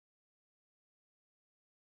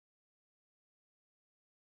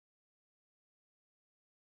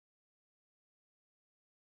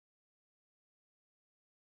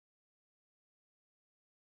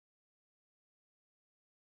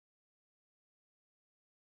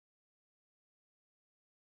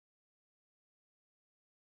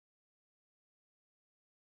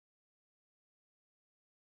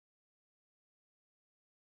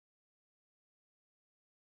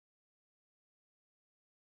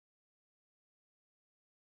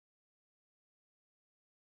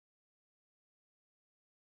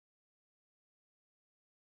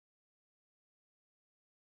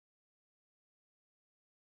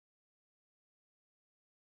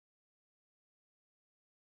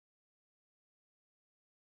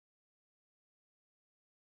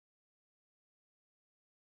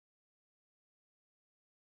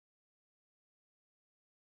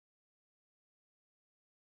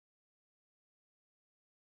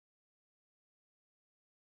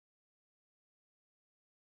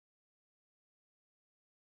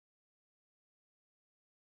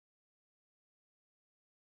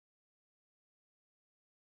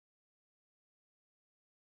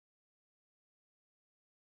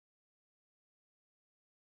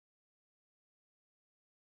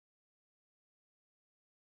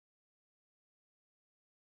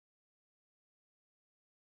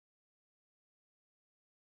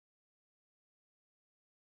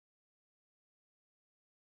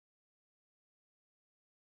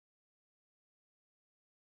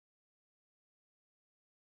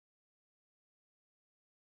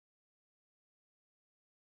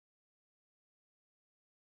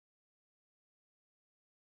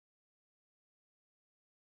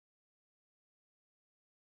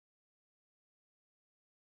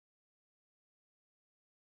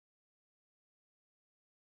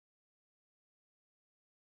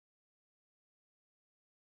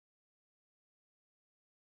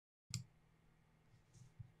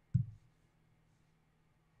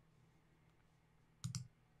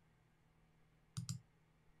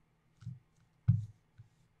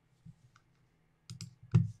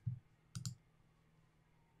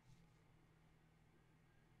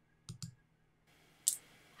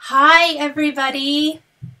Hi, everybody.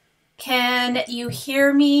 Can you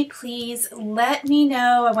hear me? Please let me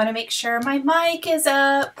know. I want to make sure my mic is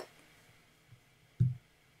up.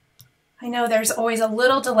 I know there's always a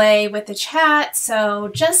little delay with the chat, so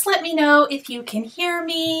just let me know if you can hear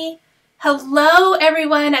me. Hello,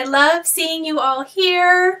 everyone. I love seeing you all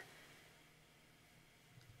here.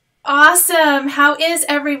 Awesome. How is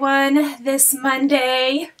everyone this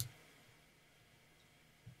Monday?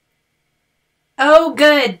 Oh,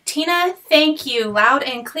 good. Tina, thank you. Loud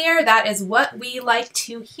and clear. That is what we like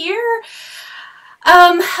to hear.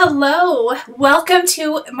 Hello. Welcome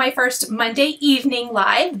to my first Monday evening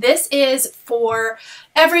live. This is for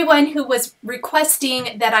everyone who was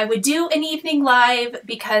requesting that I would do an evening live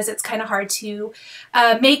because it's kind of hard to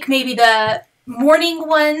make maybe the morning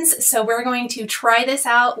ones. So we're going to try this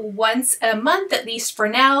out once a month, at least for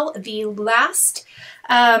now, the last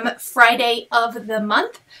Friday of the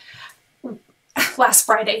month. Last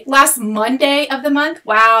Monday of the month.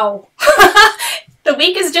 Wow. The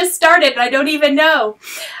week has just started and I don't even know.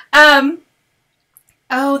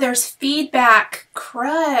 Oh, there's feedback.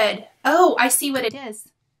 Crud. Oh, I see what it is.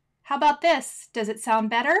 How about this? Does it sound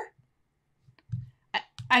better?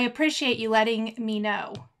 I appreciate you letting me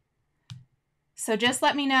know. So just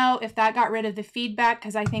let me know if that got rid of the feedback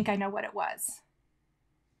because I think I know what it was.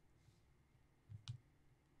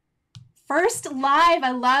 First live.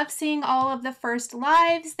 I love seeing all of the first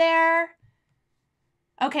lives there.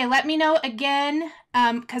 Okay, let me know again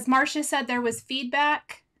because Marcia said there was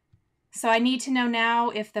feedback. So I need to know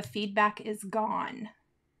now if the feedback is gone.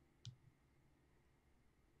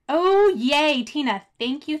 Oh, yay, Tina.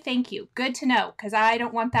 Thank you. Thank you. Good to know because I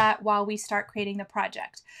don't want that while we start creating the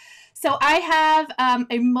project. So I have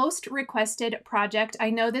a most requested project. I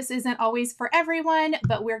know this isn't always for everyone,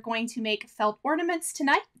 but we're going to make felt ornaments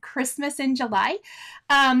tonight, Christmas in July.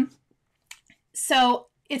 So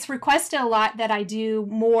it's requested a lot that I do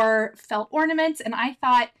more felt ornaments, and I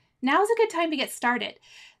thought now's a good time to get started.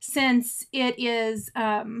 Since it is,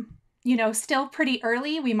 you know, still pretty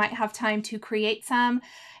early, we might have time to create some.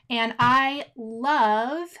 And I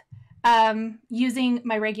love using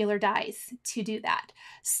my regular dies to do that.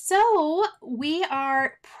 So we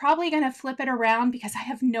are probably going to flip it around because I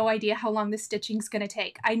have no idea how long the stitching is going to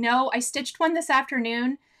take. I know I stitched one this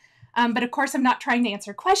afternoon, but of course I'm not trying to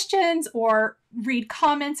answer questions or read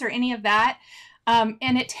comments or any of that. And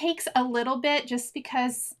it takes a little bit just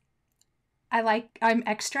because I'm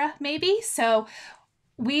extra maybe. So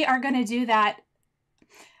we are going to do that.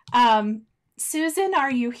 Susan,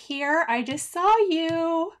 are you here? I just saw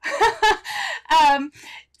you.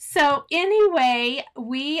 So anyway,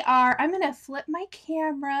 I'm going to flip my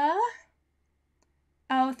camera.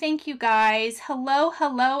 Oh, thank you guys. Hello,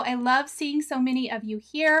 hello. I love seeing so many of you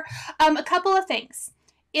here. A couple of things.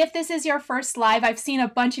 If this is your first live, I've seen a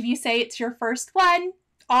bunch of you say it's your first one.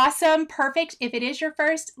 Awesome. Perfect. If it is your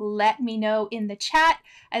first, let me know in the chat.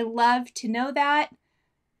 I love to know that.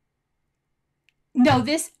 No,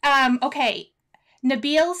 okay.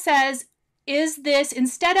 Nabil says, is this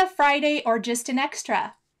instead of Friday or just an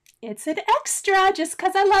extra? It's an extra just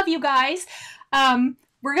because I love you guys.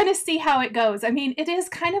 We're going to see how it goes. I mean, it is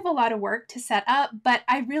kind of a lot of work to set up, but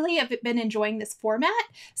I really have been enjoying this format.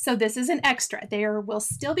 So this is an extra. There will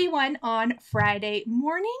still be one on Friday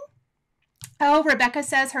morning. Oh, Rebecca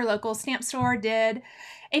says her local stamp store did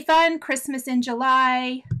a fun Christmas in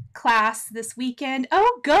July class this weekend.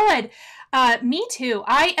 Oh, good. Me too.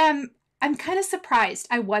 I'm kind of surprised.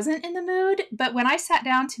 I wasn't in the mood, but when I sat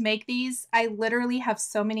down to make these, I literally have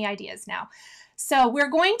so many ideas now. So we're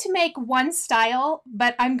going to make one style,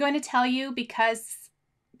 but I'm going to tell you because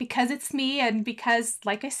it's me and because,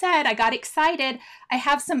 like I said, I got excited. I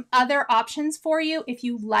have some other options for you if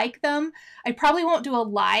you like them. I probably won't do a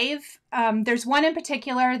live. There's one in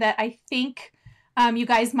particular that I think you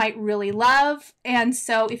guys might really love. And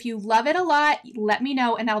so if you love it a lot, let me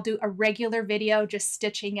know and I'll do a regular video just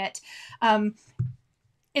stitching it.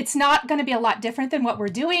 It's not going to be a lot different than what we're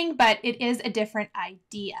doing, but it is a different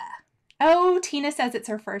idea. Oh, Tina says it's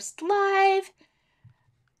her first live.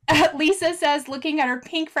 Lisa says looking at her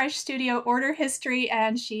Pink Fresh Studio order history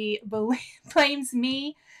and she blames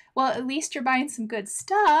me. Well, at least you're buying some good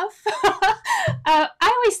stuff. I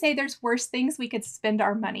always say there's worse things we could spend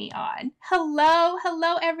our money on. Hello,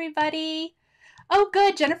 hello, everybody. Oh,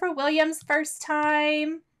 good. Jennifer Williams, first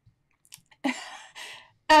time.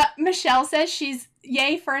 Michelle says she's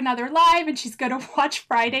yay for another live and she's going to watch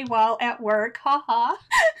Friday while at work. Haha.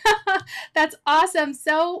 That's awesome.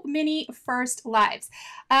 So many first lives.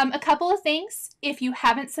 A couple of things. If you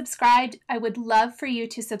haven't subscribed, I would love for you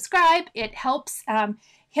to subscribe. It helps.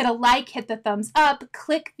 Hit a like, hit the thumbs up,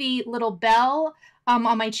 click the little bell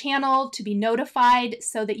on my channel to be notified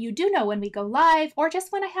so that you do know when we go live or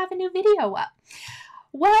just when I have a new video up.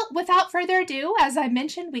 Well, without further ado, as I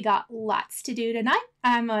mentioned, we got lots to do tonight.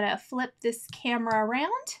 I'm going to flip this camera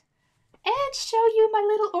around and show you my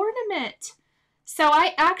little ornament. So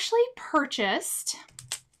I actually purchased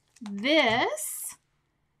this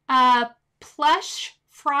Plush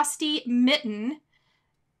Frosty mitten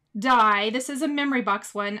die. This is a memory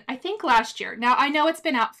box one, I think last year. Now, I know it's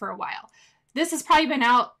been out for a while. This has probably been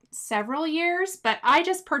out several years, but I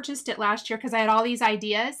just purchased it last year because I had all these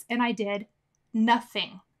ideas and I did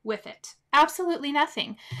nothing with it. Absolutely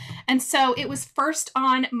nothing. And so it was first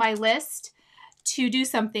on my list to do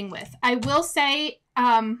something with. I will say,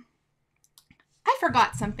 I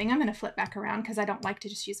forgot something. I'm going to flip back around because I don't like to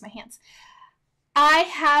just use my hands. I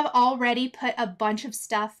have already put a bunch of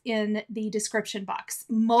stuff in the description box.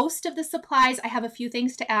 Most of the supplies, I have a few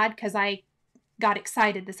things to add because I got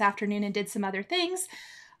excited this afternoon and did some other things.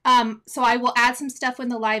 So I will add some stuff when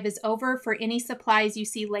the live is over for any supplies you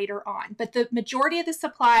see later on. But the majority of the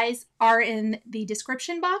supplies are in the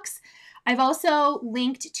description box. I've also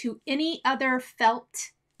linked to any other felt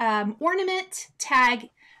ornament tag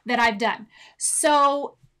that I've done.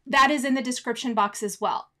 So that is in the description box as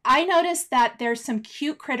well. I noticed that there's some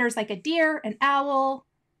cute critters like a deer, an owl,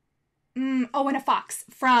 and a fox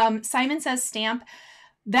from Simon Says Stamp.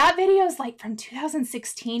 That video is like from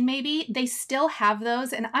 2016 maybe. They still have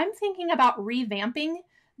those, and I'm thinking about revamping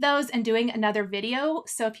those and doing another video.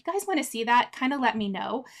 So if you guys want to see that, kind of let me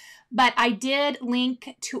know. But I did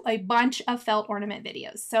link to a bunch of felt ornament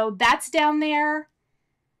videos. So that's down there.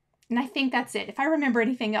 And I think that's it. If I remember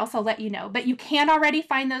anything else, I'll let you know. But you can already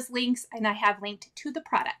find those links, and I have linked to the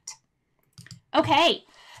product. Okay,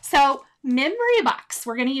 so memory box.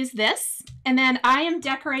 We're going to use this, and then I am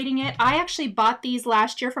decorating it. I actually bought these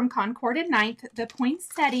last year from Concord and 9th, the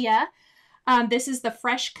poinsettia. This is the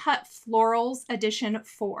Fresh Cut Florals Edition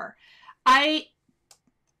 4. I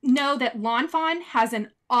know that Lawn Fawn has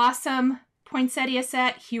an awesome poinsettia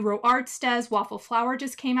set. Hero Arts does. Waffle Flower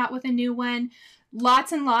just came out with a new one.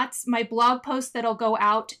 Lots and lots. My blog post that'll go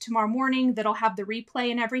out tomorrow morning that'll have the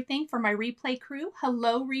replay and everything for my replay crew.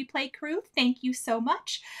 Hello, replay crew. Thank you so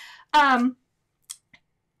much. That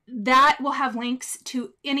will have links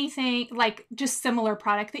to anything like just similar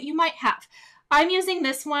product that you might have. I'm using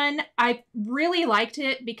this one. I really liked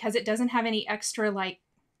it because it doesn't have any extra like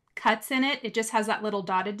cuts in it. It just has that little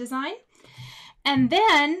dotted design. And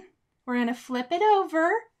then we're going to flip it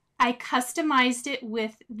over. I customized it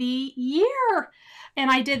with the year,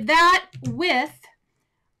 and I did that with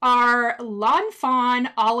our Lawn Fawn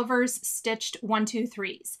Oliver's Stitched 1, 2,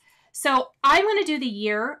 3s. So I'm going to do the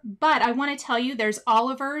year, but I want to tell you there's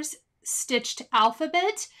Oliver's Stitched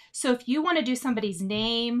Alphabet. So if you want to do somebody's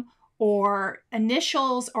name or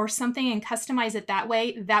initials or something and customize it that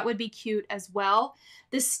way, that would be cute as well.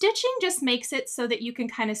 The stitching just makes it so that you can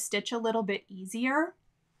kind of stitch a little bit easier.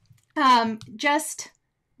 Just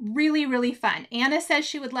really, really fun. Anna says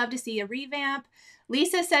she would love to see a revamp.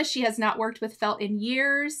 Lisa says she has not worked with felt in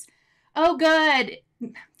years. Oh, good.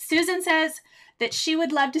 Susan says that she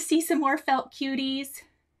would love to see some more felt cuties.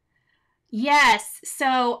 Yes.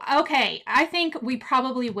 So, okay. I think we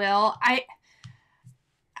probably will. I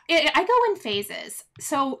go in phases.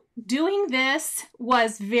 So doing this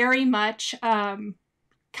was very much kind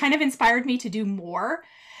of inspired me to do more.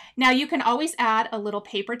 Now you can always add a little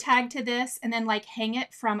paper tag to this and then like hang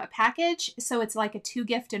it from a package. So it's like a 2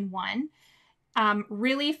 gift in 1.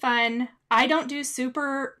 Really fun. I don't do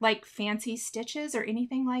super like fancy stitches or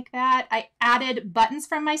anything like that. I added buttons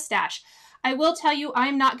from my stash. I will tell you,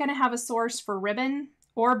 I'm not going to have a source for ribbon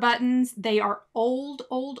or buttons. They are old.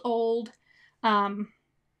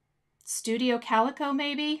 Studio Calico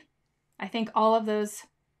maybe. I think all of those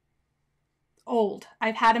old.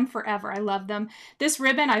 I've had them forever. I love them. This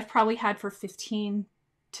ribbon I've probably had for 15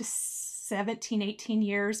 to 17, 18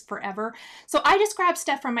 years, forever. So I just grab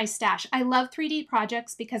stuff from my stash. I love 3D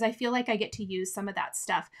projects because I feel like I get to use some of that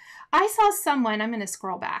stuff. I saw someone, I'm going to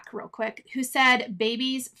scroll back real quick, who said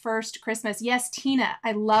baby's first Christmas. Yes, Tina,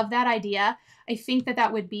 I love that idea. I think that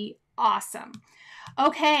that would be awesome.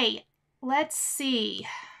 Okay, let's see.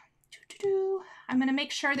 I'm going to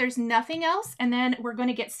make sure there's nothing else, and then we're going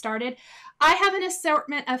to get started. I have an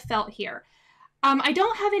assortment of felt here. I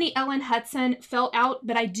don't have any Ellen Hudson felt out,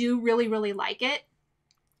 but I do really, really like it.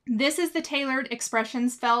 This is the Tailored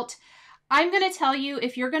Expressions felt. I'm going to tell you,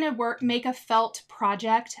 if you're going to make a felt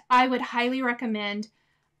project, I would highly recommend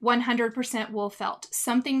 100% wool felt,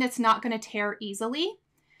 something that's not going to tear easily.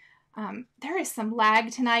 There is some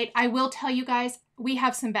lag tonight. I will tell you guys, we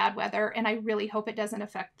have some bad weather, and I really hope it doesn't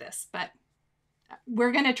affect this, but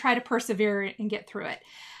we're going to try to persevere and get through it.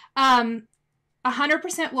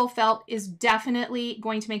 100% wool felt is definitely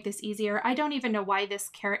going to make this easier. I don't even know why this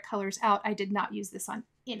carrot color's out. I did not use this on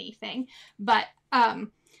anything, but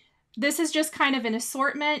this is just kind of an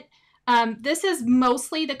assortment. This is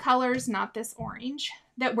mostly the colors, not this orange,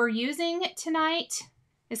 that we're using tonight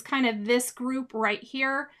is kind of this group right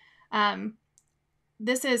here.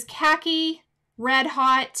 This is khaki, red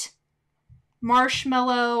hot,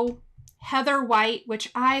 marshmallow, heather white, which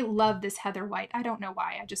I love this heather white. I don't know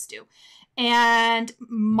why, I just do. And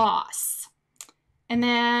moss. And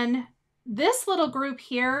then this little group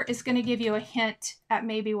here is going to give you a hint at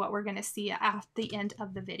maybe what we're going to see at the end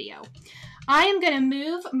of the video. I am going to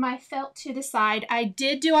move my felt to the side. I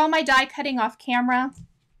did do all my die cutting off camera.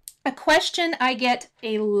 A question I get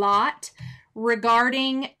a lot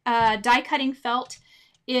regarding die cutting felt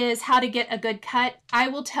is how to get a good cut. I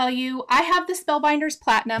will tell you, I have the Spellbinders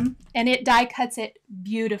Platinum and it die cuts it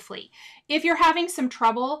beautifully. If you're having some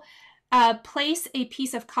trouble, place a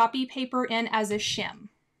piece of copy paper in as a shim.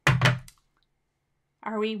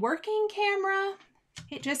 Are we working, camera?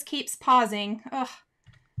 It just keeps pausing. Ugh.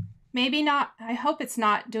 Maybe not. I hope it's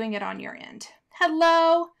not doing it on your end.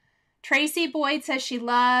 Hello. Tracy Boyd says she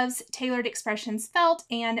loves Tailored Expressions felt,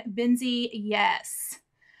 and Benzie, yes.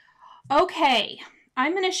 Okay.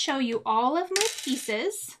 I'm going to show you all of my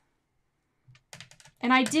pieces.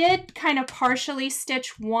 And I did kind of partially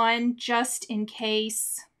stitch one just in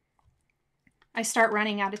case I start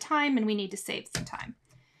running out of time and we need to save some time.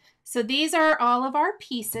 So these are all of our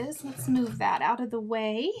pieces. Let's move that out of the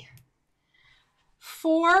way.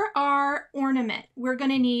 For our ornament, we're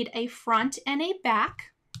going to need a front and a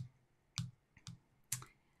back.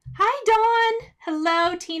 Hi, Dawn.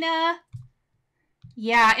 Hello, Tina.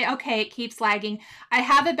 Yeah, okay, it keeps lagging. I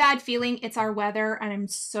have a bad feeling it's our weather, and I'm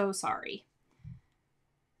so sorry.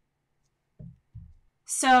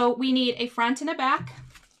 So we need a front and a back.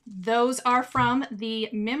 Those are from the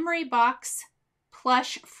Memory Box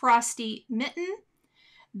Plush Frosty Mitten.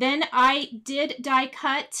 Then I did die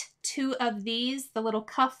cut 2 of these, the little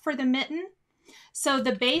cuff for the mitten. So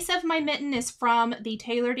the base of my mitten is from the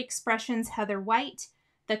Tailored Expressions Heather White.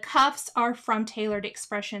 The cuffs are from Tailored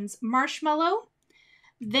Expressions Marshmallow.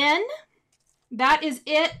 Then that is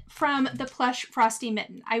it from the Plush Frosty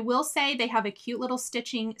Mitten. I will say they have a cute little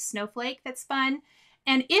stitching snowflake that's fun.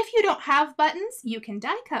 And if you don't have buttons, you can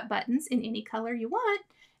die cut buttons in any color you want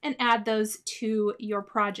and add those to your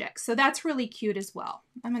project. So that's really cute as well.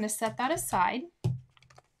 I'm going to set that aside.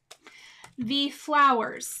 The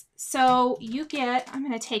flowers. So you get, I'm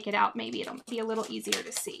going to take it out. Maybe it'll be a little easier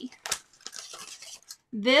to see.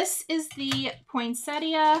 This is the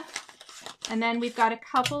poinsettia. And then we've got a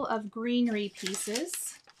couple of greenery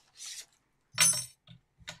pieces.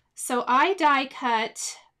 So I die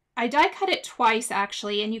cut it twice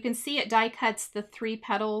actually, and you can see it die cuts the 3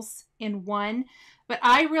 petals in one, but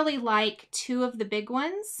I really like 2 of the big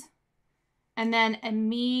ones. And then a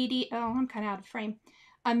medium, oh, I'm kind of out of frame,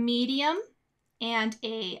 a medium and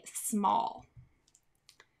a small.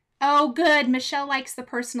 Oh, good. Michelle likes the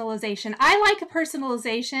personalization. I like a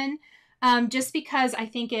personalization just because I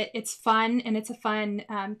think it's fun and it's a fun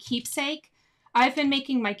keepsake. I've been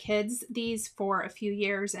making my kids these for a few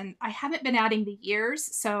years and I haven't been adding the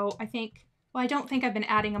years. So I think, well, I don't think I've been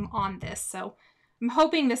adding them on this. So I'm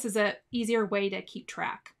hoping this is an easier way to keep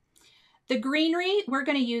track. The greenery, we're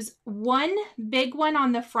going to use 1 big one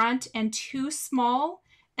on the front and 2 small.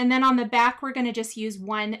 And then on the back, we're going to just use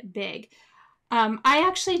 1 big. I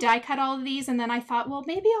actually die cut all of these and then I thought, well,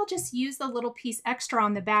 maybe I'll just use the little piece extra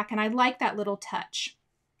on the back, and I like that little touch.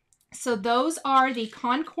 So those are the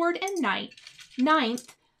Concord and 9th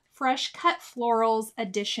Fresh Cut Florals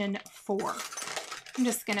Edition 4. I'm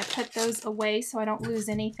just going to put those away so I don't lose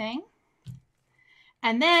anything.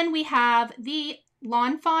 And then we have the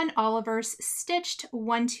Lawn Fawn Oliver's Stitched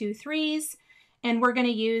 1, 2, 3s. And we're going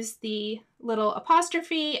to use the little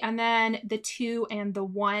apostrophe and then the 2 and the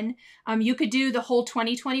 1. You could do the whole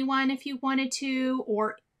 2021 if you wanted to,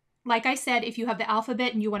 or like I said, if you have the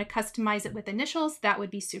alphabet and you want to customize it with initials, that would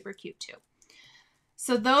be super cute too.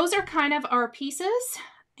 So those are kind of our pieces,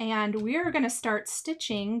 and we're going to start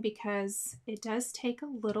stitching because it does take a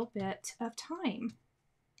little bit of time.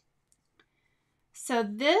 So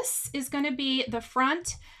this is going to be the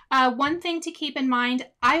front. One thing to keep in mind,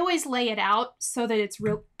 I always lay it out so that it's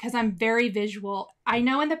real, because I'm very visual. I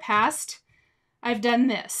know in the past I've done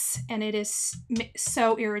this and it is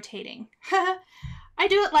so irritating. I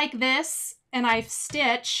do it like this and I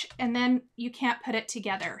stitch and then you can't put it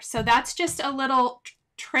together. So that's just a little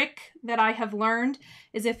trick that I have learned,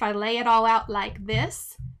 is if I lay it all out like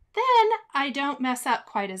this, then I don't mess up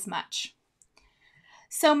quite as much.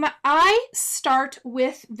 So I start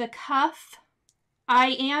with the cuff.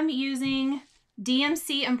 I am using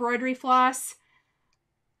DMC embroidery floss.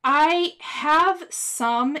 I have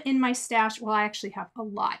some in my stash. Well, I actually have a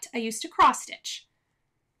lot. I used to cross stitch.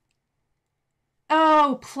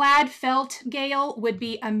 Oh, plaid felt Gail would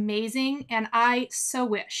be amazing, and I so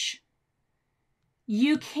wish.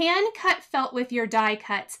 You can cut felt with your die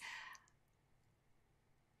cuts.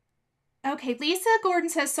 Okay, Lisa Gordon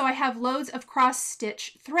says, so I have loads of cross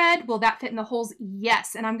stitch thread. Will that fit in the holes?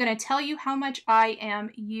 Yes, and I'm going to tell you how much I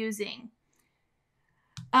am using.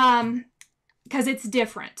 Because it's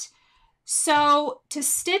different. So to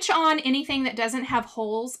stitch on anything that doesn't have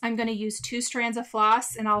holes, I'm going to use 2 strands of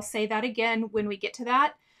floss, and I'll say that again when we get to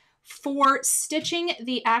that. For stitching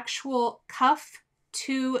the actual cuff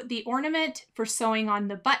to the ornament, for sewing on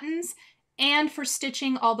the buttons, and for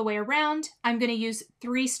stitching all the way around, I'm going to use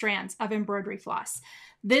 3 strands of embroidery floss.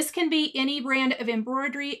 This can be any brand of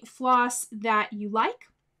embroidery floss that you like.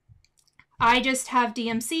 I just have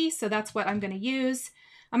DMC, so that's what I'm going to use.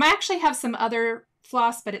 I actually have some other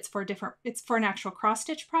floss, but it's for an actual cross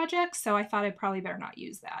stitch project, so I thought I'd probably better not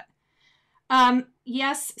use that.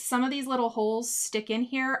 Yes, some of these little holes stick in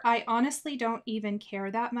here. I honestly don't even care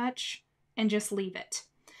that much and just leave it.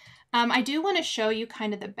 I do want to show you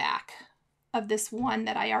kind of the back of this one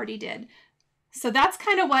that I already did. So that's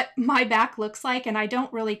kind of what my back looks like, and I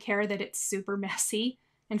don't really care that it's super messy.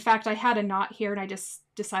 In fact, I had a knot here and I just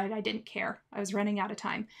decided I didn't care. I was running out of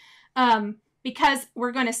time. Because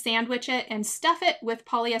we're going to sandwich it and stuff it with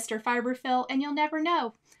polyester fiber fill, and you'll never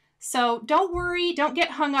know. So don't worry, don't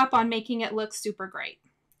get hung up on making it look super great.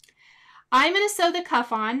 I'm going to sew the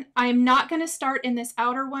cuff on. I'm not going to start in this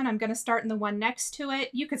outer one. I'm going to start in the one next to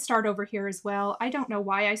it. You could start over here as well. I don't know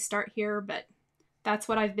why I start here, but that's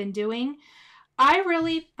what I've been doing. I'm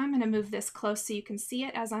going to move this close so you can see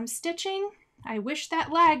it as I'm stitching. I wish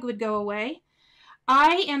that lag would go away.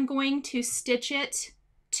 I am going to stitch it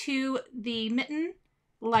to the mitten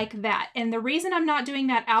like that. And the reason I'm not doing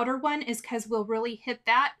that outer one is because we'll really hit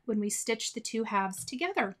that when we stitch the 2 halves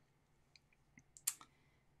together.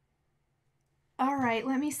 All right,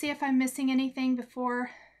 let me see if I'm missing anything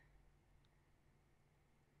before.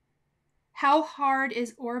 How hard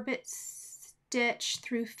is orbit stitch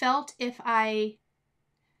through felt if I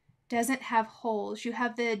doesn't have holes? You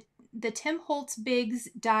have the Tim Holtz Biggs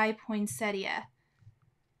die poinsettia.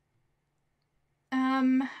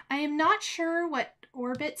 I am not sure what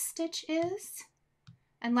orbit stitch is,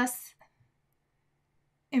 unless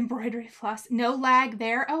embroidery floss. No lag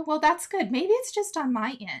there. Oh, well, that's good. Maybe it's just on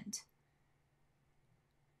my end.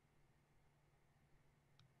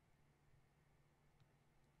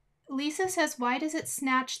 Lisa says, why does it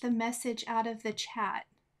snatch the message out of the chat?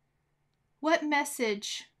 What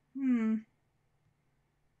message? I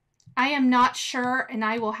am not sure, and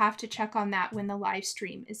I will have to check on that when the live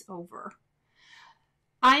stream is over.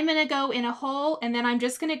 I'm going to go in a hole, and then I'm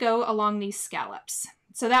just going to go along these scallops.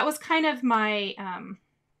 So that was kind of my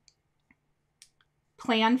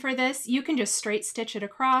plan for this. You can just straight stitch it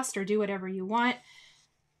across or do whatever you want.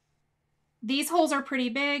 These holes are pretty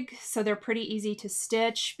big, so they're pretty easy to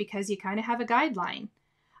stitch because you kind of have a guideline.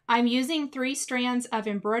 I'm using 3 strands of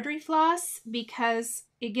embroidery floss because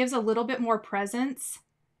it gives a little bit more presence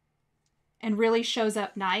and really shows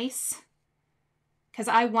up nice because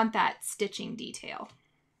I want that stitching detail.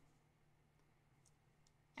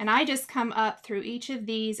 And I just come up through each of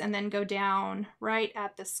these and then go down right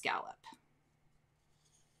at the scallop.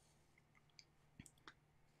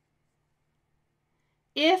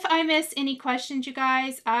 If I miss any questions, you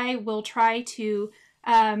guys, I will try to,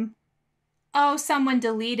 oh, someone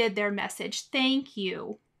deleted their message. Thank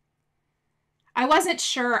you. I wasn't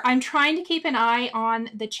sure. I'm trying to keep an eye on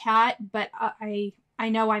the chat, but I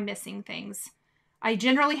know I'm missing things. I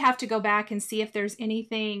generally have to go back and see if there's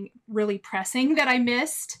anything really pressing that I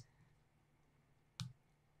missed.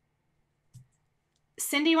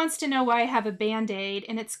 Cindy wants to know why I have a Band-Aid,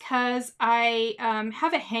 and it's because I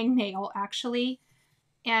have a hangnail, actually,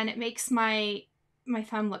 and it makes my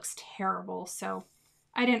thumb looks terrible, so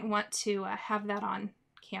I didn't want to have that on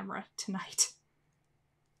camera tonight.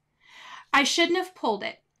 I shouldn't have pulled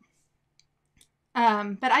it,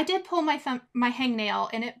 but I did pull my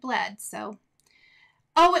hangnail, and it bled, so...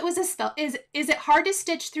 Oh, it was a felt. Is it hard to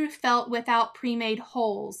stitch through felt without pre-made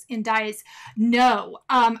holes in dies? No.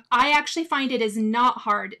 I actually find it is not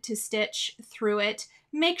hard to stitch through it.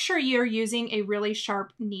 Make sure you're using a really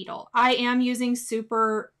sharp needle. I am using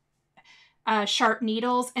super sharp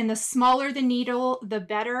needles, and the smaller the needle, the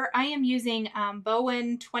better. I am using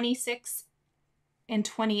Bowen 26 and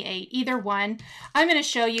 28, either one. I'm going to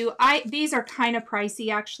show you. These are kind of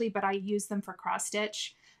pricey actually, but I use them for cross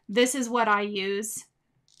stitch. This is what I use.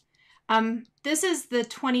 This is the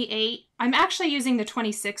 28. I'm actually using the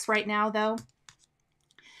 26 right now though.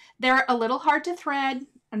 They're a little hard to thread.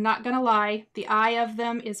 I'm not going to lie. The eye of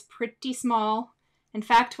them is pretty small. In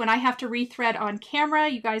fact, when I have to rethread on camera,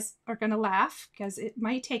 you guys are going to laugh because it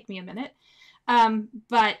might take me a minute.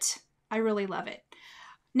 But I really love it.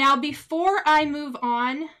 Now, before I move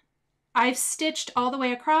on, I've stitched all the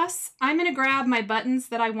way across. I'm going to grab my buttons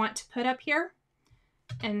that I want to put up here.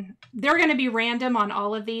 And they're going to be random on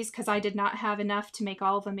all of these because I did not have enough to make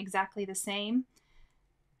all of them exactly the same.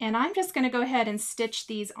 And I'm just going to go ahead and stitch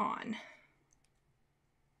these on.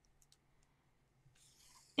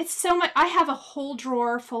 It's so much. I have a whole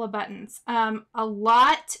drawer full of buttons. A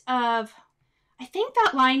lot of, I think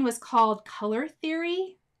that line was called Color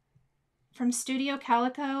Theory from Studio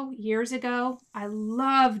Calico years ago. I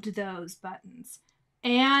loved those buttons.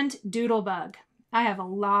 And Doodlebug. I have a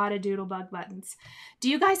lot of Doodlebug buttons. Do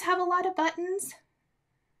you guys have a lot of buttons?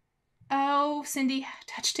 Oh, Cindy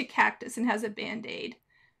touched a cactus and has a Band-Aid.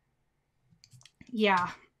 Yeah.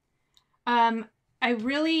 I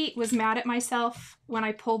really was mad at myself when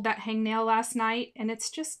I pulled that hangnail last night, and it's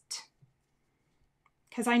just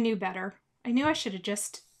because I knew better. I knew I should have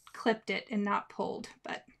just clipped it and not pulled,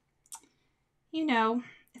 but you know,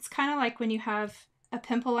 it's kind of like when you have a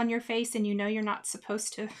pimple on your face and you know you're not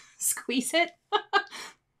supposed to squeeze it.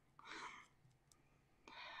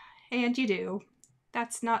 And you do.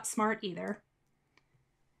 That's not smart either.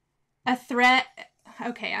 A thread.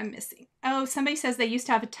 Okay, I'm missing. Oh, somebody says they used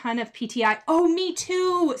to have a ton of PTI. Oh, me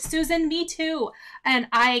too, Susan, me too. And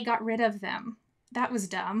I got rid of them. That was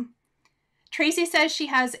dumb. Tracy says she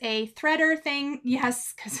has a threader thing.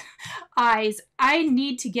 Yes, because eyes. I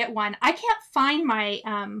need to get one. I can't find my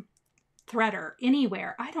threader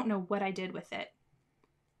anywhere. I don't know what I did with it.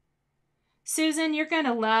 Susan, you're going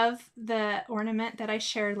to love the ornament that I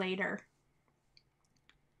share later.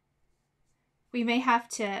 We may have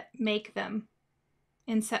to make them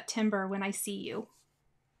in September when I see you.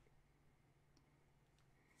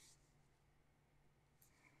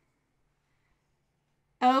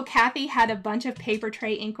 Oh, Kathy had a bunch of paper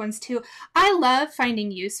tray ink ones too. I love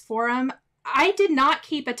finding use for them. I did not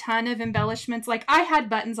keep a ton of embellishments. Like I had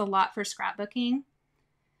buttons a lot for scrapbooking,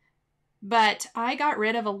 but I got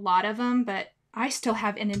rid of a lot of them, but I still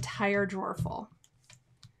have an entire drawer full.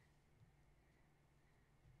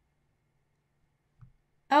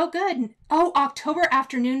 Oh, good. Oh, October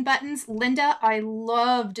afternoon buttons. Linda, I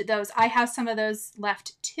loved those. I have some of those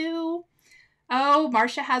left too. Oh,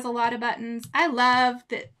 Marcia has a lot of buttons. I love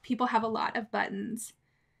that people have a lot of buttons.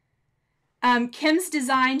 Kim's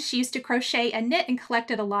design, she used to crochet and knit and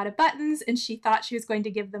collected a lot of buttons, and she thought she was going to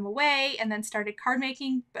give them away and then started card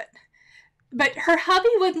making, but her hubby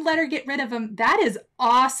wouldn't let her get rid of them. That is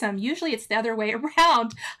awesome. Usually it's the other way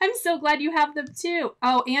around. I'm so glad you have them too.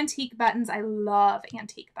 Oh, antique buttons. I love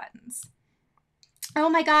antique buttons. Oh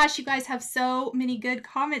my gosh, you guys have so many good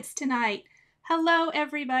comments tonight. Hello,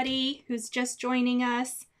 everybody who's just joining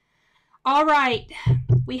us. All right,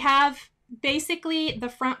 we have basically the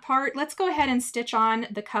front part. Let's go ahead and stitch on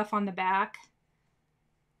the cuff on the back.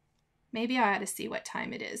 Maybe I ought to see what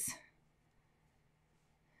time it is.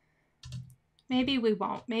 Maybe we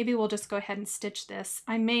won't. Maybe we'll just go ahead and stitch this.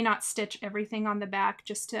 I may not stitch everything on the back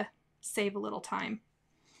just to save a little time.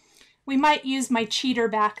 We might use my cheater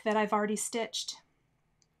back that I've already stitched.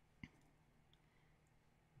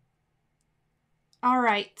 All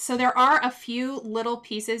right, so there are a few little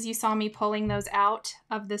pieces. You saw me pulling those out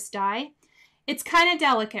of this die. It's kind of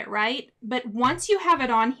delicate, right? But once you have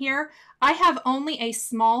it on here, I have only a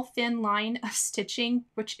small thin line of stitching,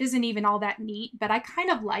 which isn't even all that neat, but I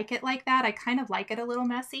kind of like it like that. I kind of like it a little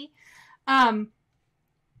messy. And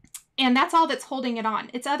that's all that's holding it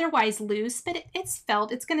on. It's otherwise loose, but it's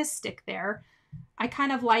felt. It's going to stick there. I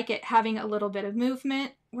kind of like it having a little bit of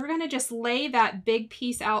movement. We're going to just lay that big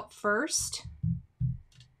piece out first.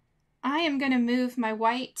 I am going to move my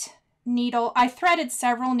white needle. I threaded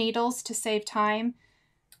several needles to save time.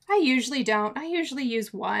 I usually don't. I usually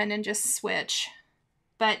use one and just switch.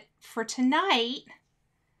 But for tonight,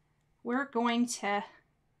 we're going to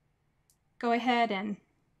go ahead and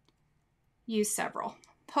use several.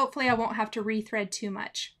 Hopefully I won't have to rethread too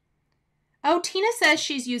much. Oh, Tina says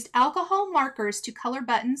she's used alcohol markers to color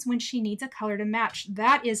buttons when she needs a color to match.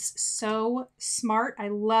 That is so smart. I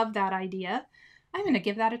love that idea. I'm going to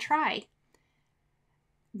give that a try.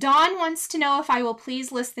 Dawn wants to know if I will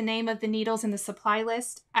please list the name of the needles in the supply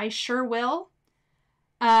list. I sure will.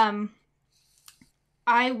 I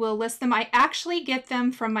I will list them. I actually get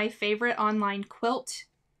them from my favorite online quilt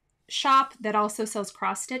shop that also sells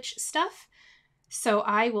cross stitch stuff. So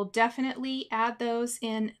I will definitely add those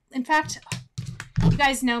in. In fact, you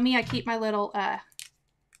guys know me. I keep my little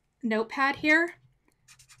notepad here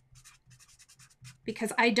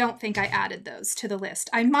because I don't think I added those to the list.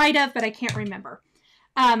 I might have, but I can't remember.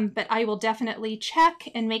 But I will definitely check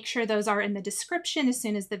and make sure those are in the description as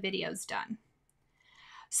soon as the video's done.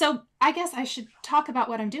 So I guess I should talk about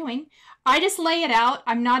what I'm doing. I just lay it out.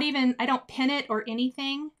 I don't pin it or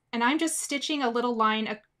anything. And I'm just stitching a little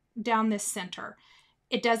line down this center.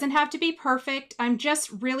 It doesn't have to be perfect. I'm just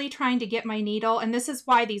really trying to get my needle. And this is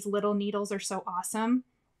why these little needles are so awesome,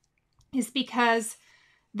 is because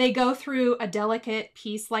they go through a delicate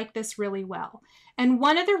piece like this really well. And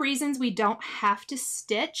one of the reasons we don't have to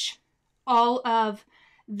stitch all of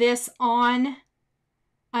this on,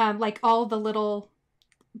 like all the little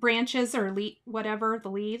branches or whatever, the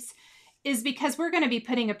leaves, is because we're going to be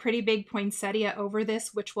putting a pretty big poinsettia over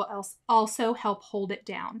this, which will also help hold it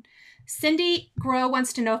down. Cindy Grow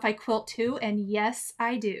wants to know if I quilt too, and yes,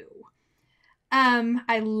 I do.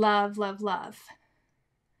 I love, love, love.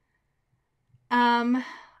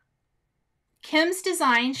 Kim's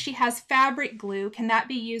Design, she has fabric glue. Can that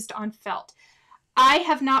be used on felt? I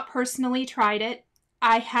have not personally tried it.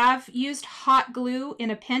 I have used hot glue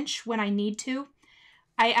in a pinch when I need to.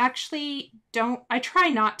 I actually don't, I try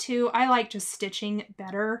not to. I like just stitching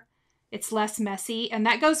better. It's less messy, and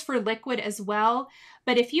that goes for liquid as well.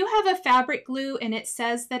 But if you have a fabric glue and it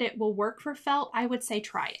says that it will work for felt, I would say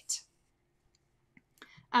try it.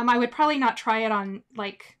 I would probably not try it on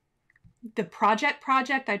like the project.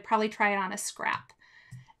 I'd probably try it on a scrap.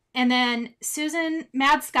 And then Susan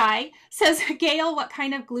Mad Sky says, Gail, what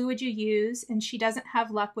kind of glue would you use? And she doesn't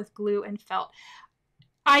have luck with glue and felt.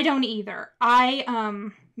 I don't either. I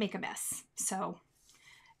make a mess. So,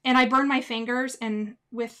 and I burn my fingers, and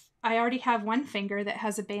I already have one finger that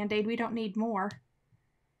has a Band-Aid. We don't need more.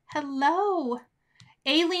 Hello.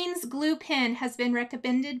 Aileen's glue pin has been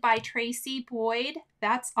recommended by Tracy Boyd.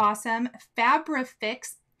 That's awesome.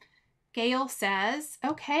 Fabrifix, Gail says.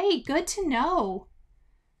 Okay, good to know.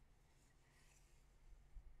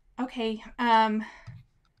 Okay,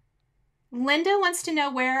 Linda wants to know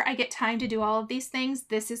where I get time to do all of these things.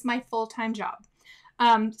 This is my full-time job.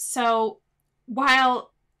 So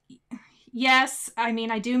while, yes, I mean,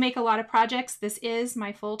 I do make a lot of projects, this is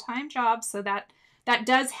my full-time job, so that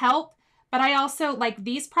does help. But I also, like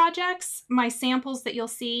these projects, my samples that you'll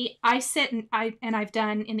see, I sit and I've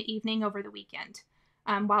done in the evening over the weekend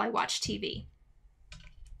while I watch TV.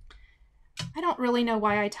 I don't really know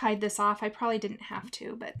why I tied this off. I probably didn't have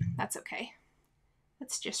to, but that's okay.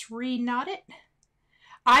 Let's just re-knot it.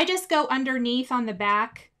 I just go underneath on the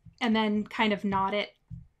back and then kind of knot it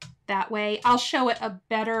that way. I'll show it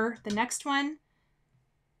better the next one.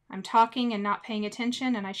 I'm talking and not paying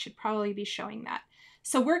attention, and I should probably be showing that.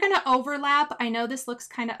 So we're going to overlap. I know this looks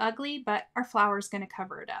kind of ugly, but our flower is going to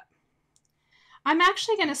cover it up. I'm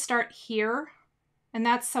actually going to start here, and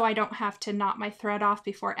that's so I don't have to knot my thread off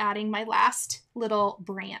before adding my last little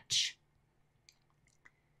branch.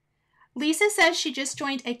 Lisa says she just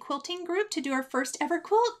joined a quilting group to do her first ever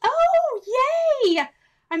quilt. Oh, yay!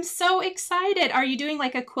 I'm so excited. Are you doing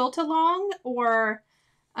like a quilt along, or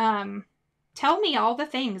tell me all the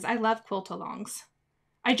things. I love quilt alongs.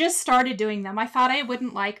 I just started doing them. I thought I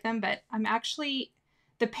wouldn't like them, but I'm actually,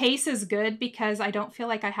 the pace is good because I don't feel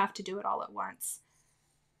like I have to do it all at once.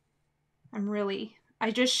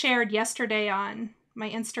 I just shared yesterday on my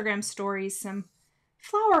Instagram stories some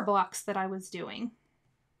flower blocks that I was doing.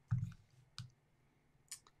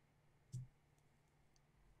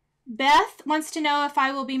 Beth wants to know if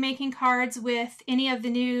I will be making cards with any of the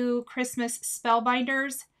new Christmas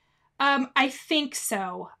spellbinders. I think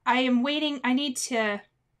so. I am waiting. I need to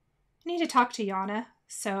talk to Yana.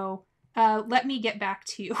 So let me get back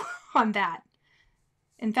to you on that.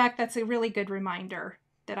 In fact, that's a really good reminder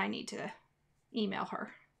that I need to email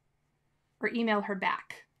her or email her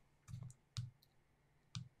back.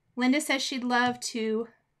 Linda says she'd love to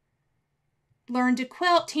learn to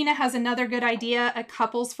quilt. Tina has another good idea, a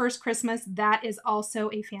couple's first Christmas. That is also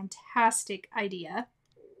a fantastic idea.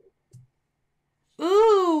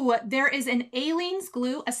 Ooh, there is an Aleene's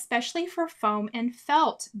glue, especially for foam and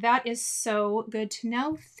felt. That is so good to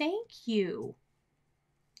know. Thank you.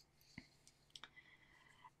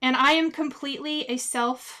 And I am completely a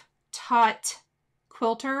self-taught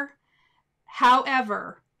quilter.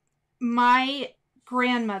 However, my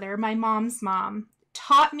grandmother, my mom's mom,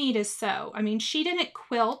 taught me to sew. I mean, she didn't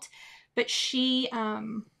quilt, but she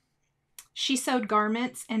sewed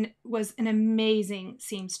garments and was an amazing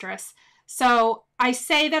seamstress. So I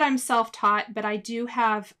say that I'm self-taught, but I do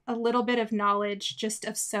have a little bit of knowledge just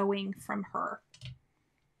of sewing from her.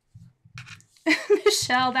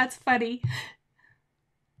 Michelle, that's funny.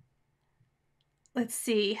 Let's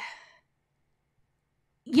see.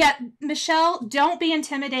 Yeah, Michelle, don't be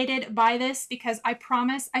intimidated by this because I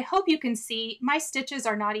promise, I hope you can see my stitches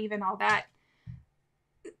are not even all that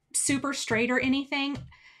super straight or anything.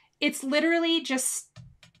 It's literally just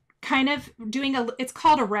kind of doing it's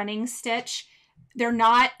called a running stitch.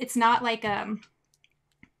 It's not like a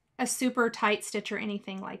super tight stitch or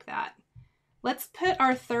anything like that. Let's put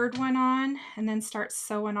our third one on and then start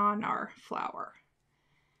sewing on our flower.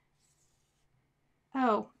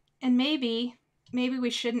 Oh, and maybe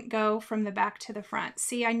we shouldn't go from the back to the front.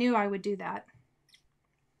 See, I knew I would do that.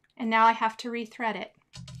 And now I have to rethread it.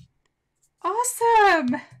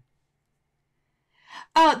 Awesome!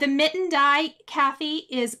 Oh, the mitten die, Kathy,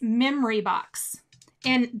 is Memory Box.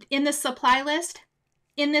 And in the supply list,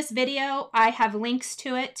 in this video, I have links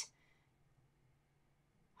to it.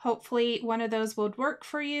 Hopefully one of those would work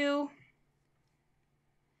for you.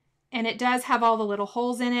 And it does have all the little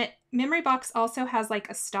holes in it. Memory Box also has like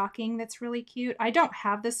a stocking that's really cute. I don't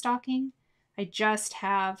have the stocking. I just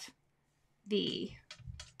have the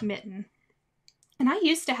mitten. And I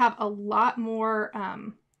used to have a lot more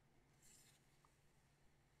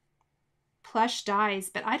Plush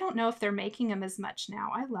dies, but I don't know if they're making them as much now.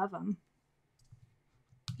 I love them.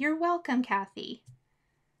 You're welcome, Kathy.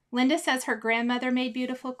 Linda says her grandmother made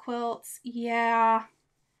beautiful quilts. Yeah.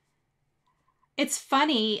 It's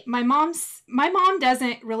funny. My mom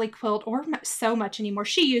doesn't really quilt or sew much anymore.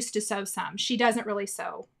 She used to sew some. She doesn't really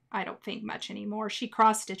sew, I don't think, much anymore. She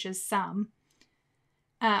cross stitches some.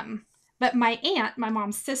 But my aunt, my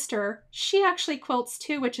mom's sister, she actually quilts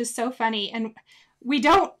too, which is so funny. And we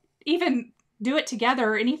don't even do it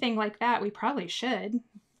together or anything like that. We probably should.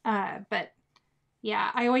 But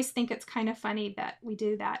yeah, I always think it's kind of funny that we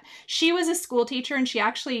do that. She was a school teacher and she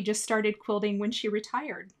actually just started quilting when she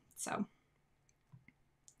retired. So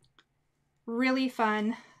really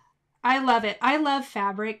fun. I love it. I love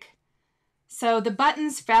fabric. So the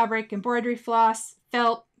buttons, fabric, embroidery, floss,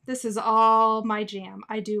 felt, this is all my jam.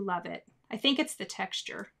 I do love it. I think it's the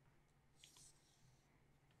texture.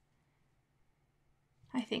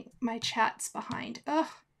 I think my chat's behind. Ugh.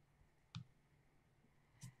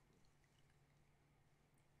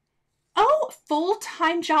 Oh,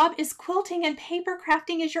 full-time job is quilting and paper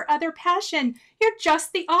crafting is your other passion. You're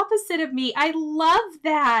just the opposite of me. I love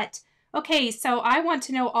that. Okay, so I want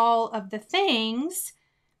to know all of the things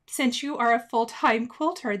since you are a full-time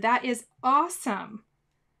quilter. That is awesome.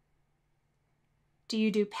 Do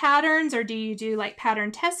you do patterns or do you do like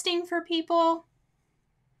pattern testing for people?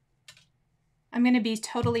 I'm going to be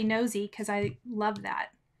totally nosy because I love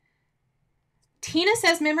that. Tina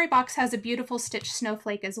says Memory Box has a beautiful stitch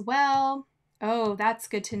snowflake as well. Oh, that's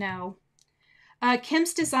good to know.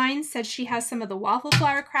 Kim's Design said she has some of the waffle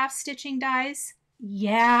flower craft stitching dies.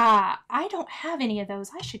 Yeah, I don't have any of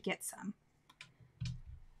those. I should get some.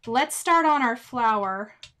 Let's start on our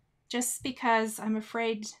flower just because I'm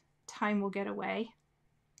afraid time will get away.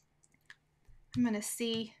 I'm going to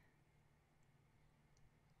see.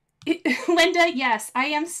 Linda, yes, I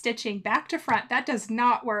am stitching back to front. That does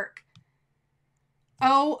not work.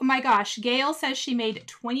 Oh my gosh. Gail says she made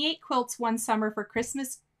 28 quilts one summer for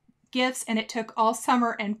Christmas gifts and it took all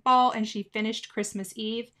summer and fall and she finished Christmas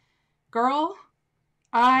Eve. Girl,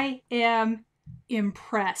 I am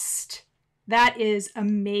impressed. That is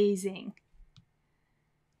amazing.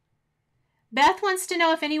 Beth wants to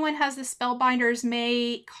know if anyone has the Spellbinders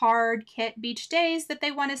May card kit beach days that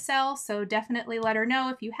they want to sell. So definitely let her know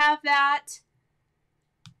if you have that.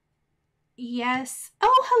 Yes.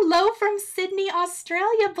 Oh, hello from Sydney,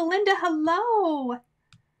 Australia. Belinda, hello.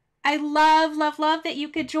 I love, love, love that you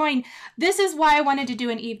could join. This is why I wanted to do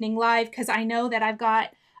an evening live because I know that I've got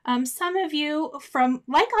some of you from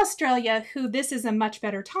like Australia who this is a much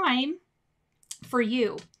better time for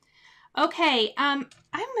you. Okay, I'm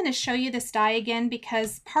going to show you this die again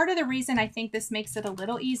because part of the reason I think this makes it a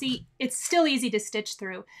little easy, it's still easy to stitch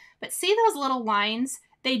through, but see those little lines?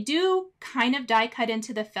 They do kind of die cut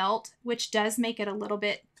into the felt, which does make it a little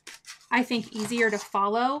bit, I think, easier to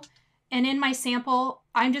follow. And in my sample,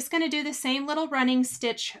 I'm just going to do the same little running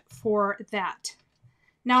stitch for that.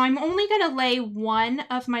 Now I'm only going to lay one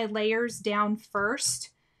of my layers down first,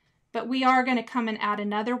 but we are going to come and add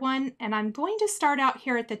another one. And I'm going to start out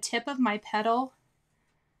here at the tip of my petal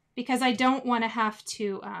because I don't want to have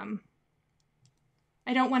to,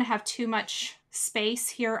 I don't want to have too much space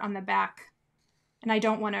here on the back. And I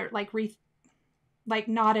don't want to like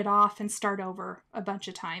knot it off and start over a bunch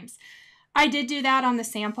of times. I did do that on the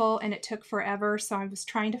sample and it took forever, so I was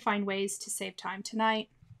trying to find ways to save time tonight.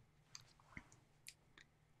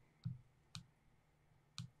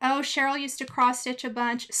 Oh, Cheryl used to cross stitch a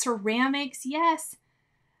bunch. Ceramics, yes.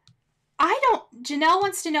 Janelle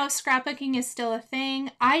wants to know if scrapbooking is still a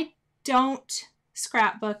thing. I don't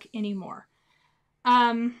scrapbook anymore.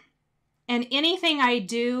 And anything I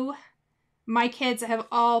do, my kids have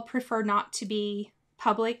all preferred not to be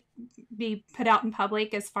put out in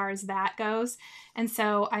public as far as that goes. And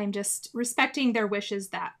so I'm just respecting their wishes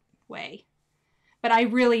that way. But I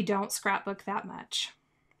really don't scrapbook that much.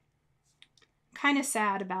 Kind of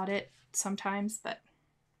sad about it sometimes, but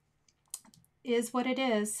is what it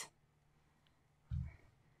is.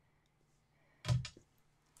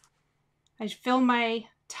 I fill my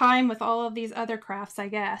time with all of these other crafts, I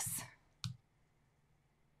guess.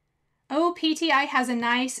 Oh, PTI has a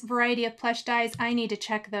nice variety of plush dies. I need to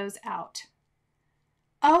check those out.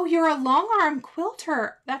 Oh, you're a long arm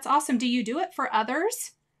quilter. That's awesome. Do you do it for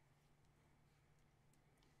others?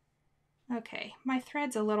 Okay, my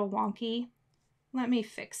thread's a little wonky. Let me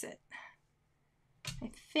fix it. I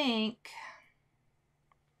think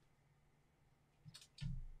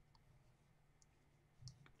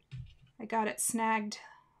I got it snagged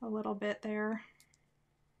a little bit there.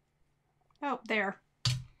 Oh, there.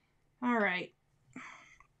 All right.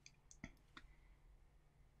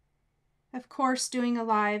 Of course, doing a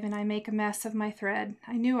live and I make a mess of my thread.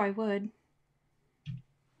 I knew I would.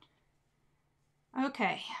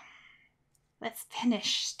 Okay, let's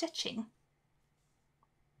finish stitching.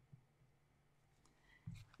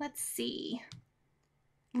 Let's see.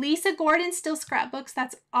 Lisa Gordon still scrapbooks.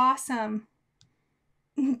 That's awesome.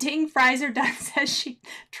 Ding Fries Done says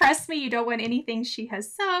trust me, you don't want anything she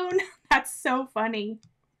has sewn. That's so funny.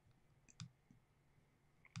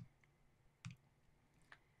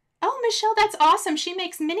 Oh, Michelle, that's awesome. She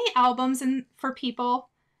makes mini albums and for people,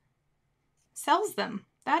 sells them.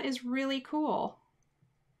 That is really cool.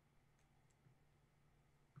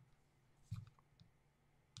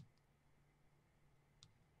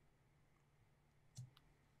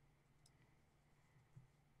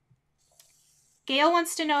 Gail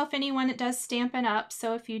wants to know if anyone does Stampin' Up,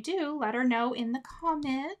 so if you do, let her know in the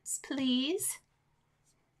comments, please.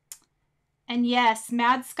 And yes,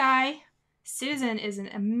 Mad Sky, Susan is an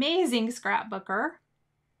amazing scrapbooker.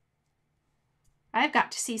 I've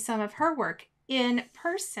got to see some of her work in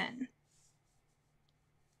person.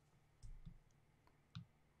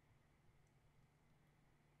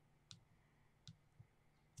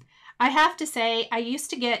 I have to say, I used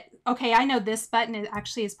to get, okay, I know this button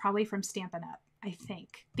is probably from Stampin' Up, I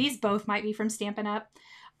think. These both might be from Stampin' Up.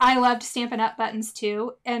 I loved Stampin' Up buttons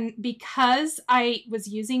too. And because I was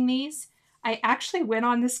using these, I actually went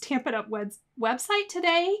on the Stampin' Up website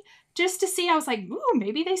today just to see. I was like, ooh,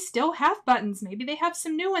 maybe they still have buttons. Maybe they have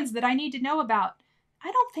some new ones that I need to know about.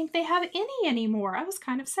 I don't think they have any anymore. I was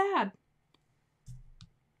kind of sad.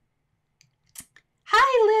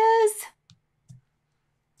 Hi, Liz.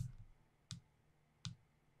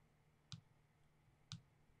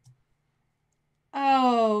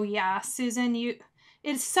 Oh, yeah, Susan,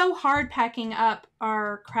 it's so hard packing up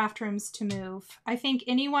our craft rooms to move. I think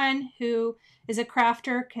anyone who is a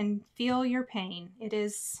crafter can feel your pain. It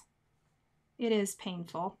is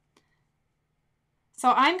painful.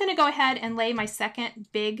 So I'm going to go ahead and lay my second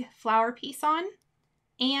big flower piece on,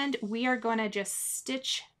 and we are going to just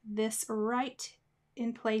stitch this right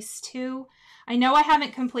in place too. I know I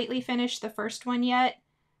haven't completely finished the first one yet,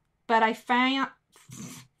 but I found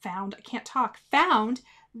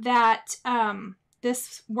that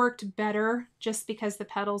this worked better just because the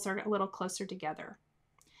petals are a little closer together.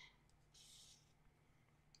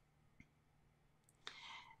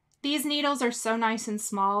 These needles are so nice and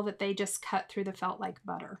small that they just cut through the felt like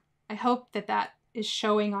butter. I hope that that is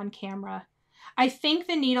showing on camera. I think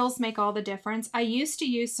the needles make all the difference. I used to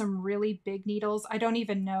use some really big needles. I don't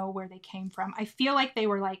even know where they came from. I feel like they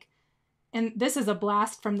were like, and this is a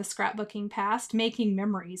blast from the scrapbooking past, making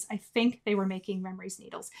memories. I think they were making memories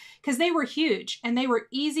needles because they were huge and they were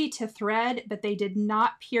easy to thread, but they did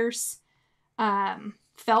not pierce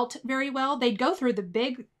felt very well. They'd go through the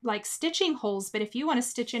big like stitching holes, but if you want to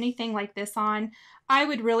stitch anything like this on, I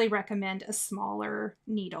would really recommend a smaller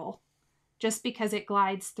needle just because it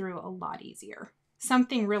glides through a lot easier.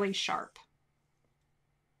 Something really sharp.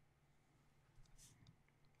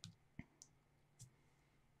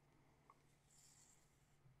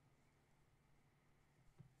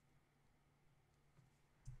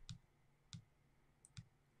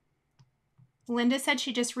 Linda said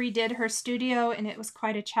she just redid her studio and it was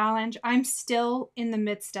quite a challenge. I'm still in the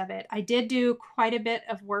midst of it. I did do quite a bit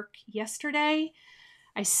of work yesterday.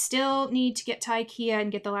 I still need to get to IKEA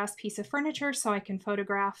and get the last piece of furniture so I can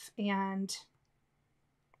photograph and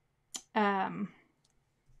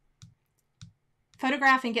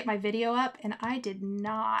get my video up, and I did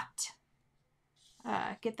not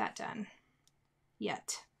get that done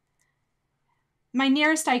yet. My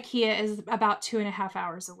nearest IKEA is about 2.5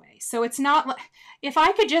 hours away. So it's not like, if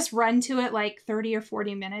I could just run to it like 30 or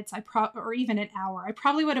 40 minutes, or even an hour, I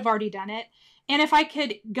probably would have already done it. And if I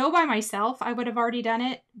could go by myself, I would have already done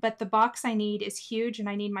it. But the box I need is huge, and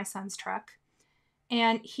I need my son's truck.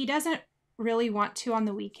 And he doesn't really want to on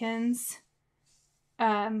the weekends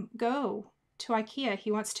go to IKEA.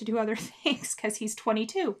 He wants to do other things because he's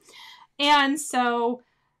 22. And so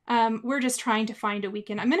we're just trying to find a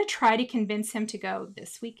weekend. I'm going to try to convince him to go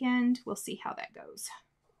this weekend. We'll see how that goes.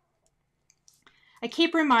 I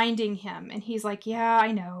keep reminding him, and he's like, yeah,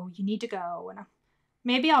 I know, you need to go. And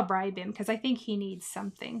maybe I'll bribe him because I think he needs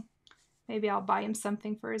something. Maybe I'll buy him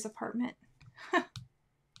something for his apartment.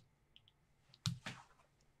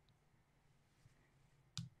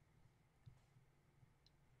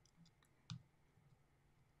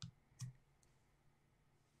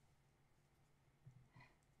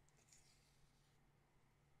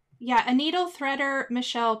 Yeah, a needle threader,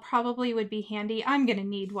 Michelle, probably would be handy. I'm going to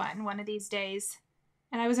need one of these days.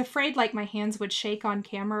 And I was afraid like my hands would shake on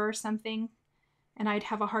camera or something, and I'd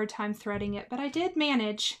have a hard time threading it, but I did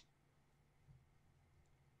manage.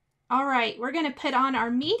 All right, we're going to put on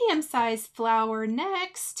our medium-sized flower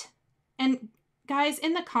next. And guys,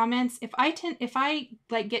 in the comments, if I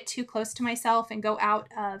like get too close to myself and go out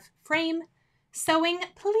of frame sewing,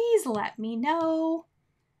 please let me know.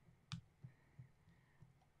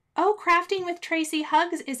 Oh, Crafting with Tracy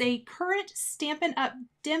Hugs is a current Stampin' Up!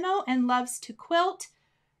 Demo and loves to quilt.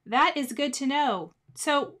 That is good to know.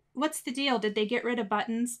 So what's the deal? Did they get rid of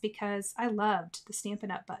buttons? Because I loved the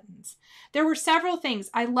Stampin' Up! Buttons. There were several things.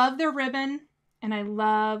 I love their ribbon and I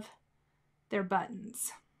love their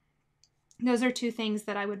buttons. Those are two things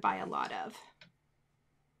that I would buy a lot of.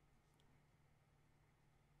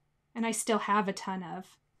 And I still have a ton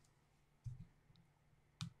of.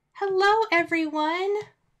 Hello, everyone.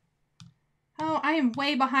 Oh, I am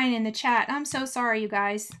way behind in the chat. I'm so sorry, you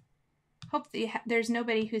guys. Hope there's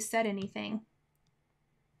nobody who said anything.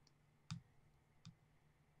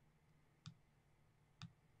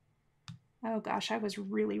 Oh gosh, I was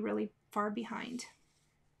really, really far behind.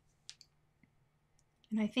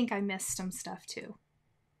 And I think I missed some stuff too.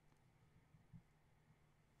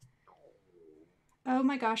 Oh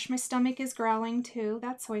my gosh, my stomach is growling too.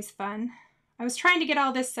 That's always fun. I was trying to get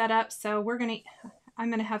all this set up, so I'm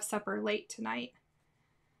gonna have supper late tonight.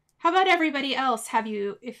 How about everybody else?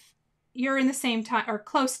 If you're in the same time or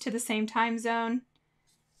close to the same time zone,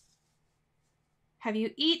 have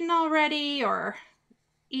you eaten already or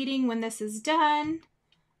eating when this is done?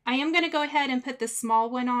 I am going to go ahead and put the small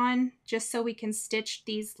one on just so we can stitch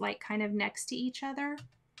these like kind of next to each other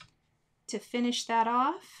to finish that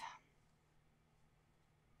off.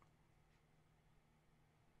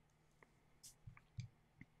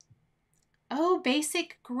 Oh,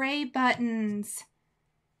 basic gray buttons.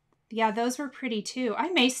 Yeah, those were pretty too. I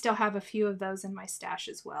may still have a few of those in my stash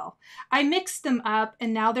as well. I mixed them up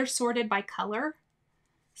and now they're sorted by color.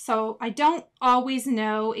 So I don't always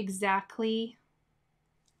know exactly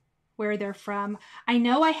where they're from. I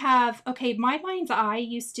know I have, okay, My Mind's Eye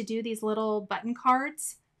used to do these little button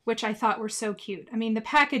cards, which I thought were so cute. I mean, the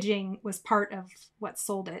packaging was part of what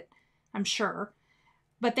sold it, I'm sure.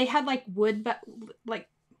 But they had like wood, like,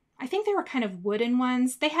 I think they were kind of wooden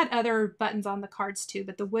ones. They had other buttons on the cards too,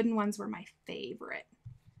 but the wooden ones were my favorite.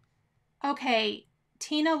 Okay,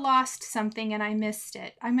 Tina lost something and I missed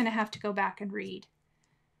it. I'm going to have to go back and read.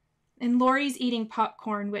 And Lori's eating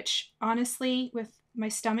popcorn, which honestly, with my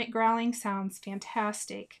stomach growling, sounds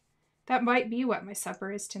fantastic. That might be what my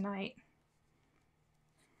supper is tonight.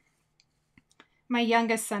 My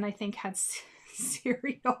youngest son, I think, had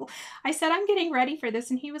cereal. I said, I'm getting ready for this.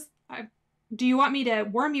 And he was, do you want me to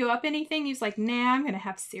warm you up anything? He's like, nah, I'm going to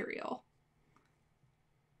have cereal.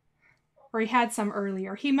 Or he had some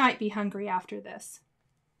earlier. He might be hungry after this.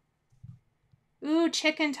 Ooh,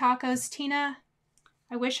 chicken tacos, Tina.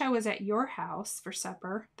 I wish I was at your house for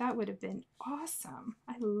supper. That would have been awesome.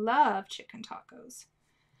 I love chicken tacos.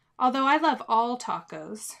 Although I love all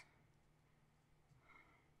tacos.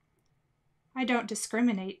 I don't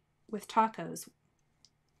discriminate with tacos.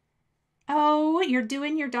 Oh, you're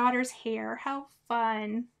doing your daughter's hair. How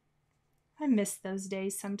fun. I miss those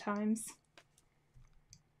days sometimes.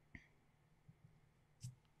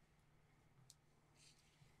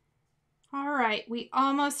 All right, we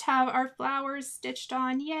almost have our flowers stitched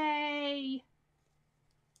on. Yay!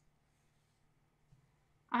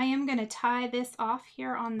 I am going to tie this off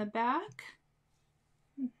here on the back.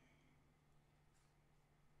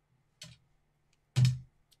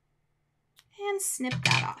 And snip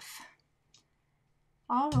that off.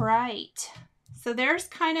 All right, so there's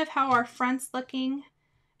kind of how our front's looking.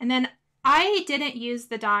 And then I didn't use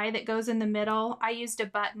the die that goes in the middle. I used a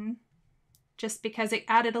button just because it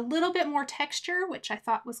added a little bit more texture, which I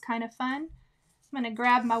thought was kind of fun. I'm gonna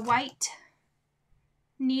grab my white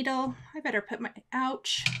needle. I better put my,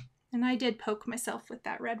 ouch. And I did poke myself with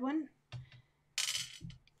that red one.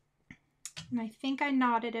 And I think I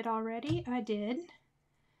knotted it already. I did.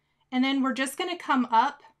 And then we're just gonna come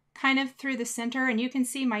up kind of through the center, and you can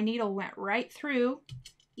see my needle went right through.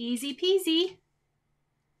 Easy peasy.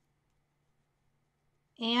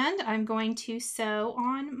 And I'm going to sew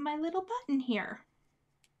on my little button here.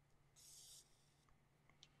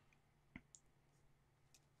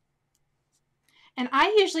 And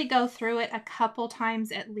I usually go through it a couple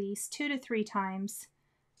times at least, 2 to 3 times.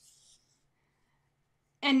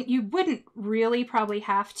 And you wouldn't really probably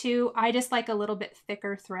have to. I just like a little bit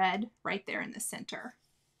thicker thread right there in the center.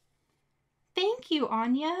 Thank you,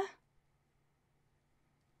 Anya.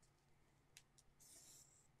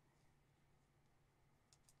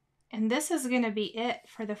 And this is going to be it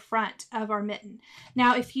for the front of our mitten.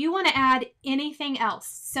 Now, if you want to add anything else,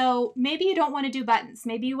 so maybe you don't want to do buttons,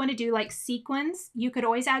 maybe you want to do like sequins. You could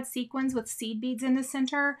always add sequins with seed beads in the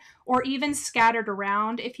center, or even scattered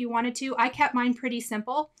around if you wanted to. I kept mine pretty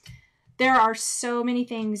simple. There are so many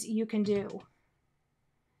things you can do.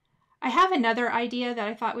 I have another idea that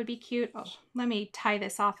I thought would be cute. Oh, let me tie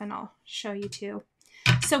this off and I'll show you too.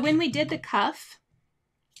 So when we did the cuff,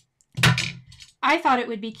 I thought it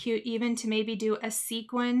would be cute even to maybe do a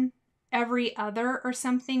sequin every other or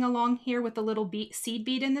something along here with a little seed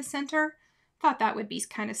bead in the center. Thought that would be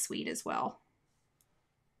kind of sweet as well.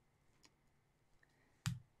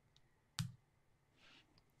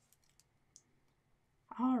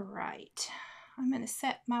 All right, I'm going to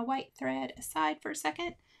set my white thread aside for a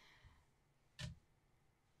second.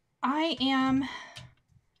 I'm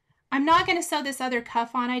not going to sew this other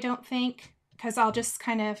cuff on, I don't think, because I'll just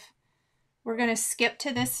kind of, we're going to skip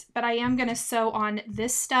to this, but I am going to sew on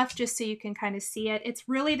this stuff just so you can kind of see it. It's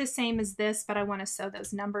really the same as this, but I want to sew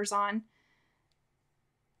those numbers on.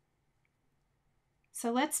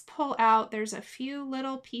 So let's pull out, there's a few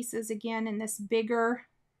little pieces again in this bigger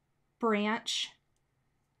branch.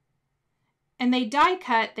 And they die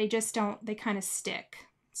cut, they just don't, they kind of stick.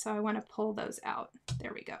 So I want to pull those out.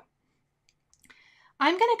 There we go.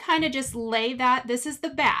 I'm going to kind of just lay that, this is the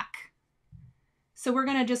back. So we're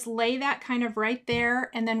going to just lay that kind of right there,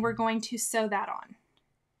 and then we're going to sew that on.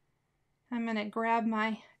 I'm going to grab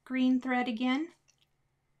my green thread again.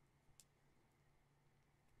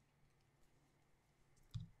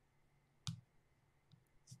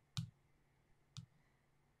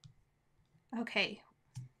 Okay.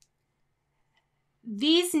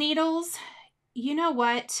 These needles, you know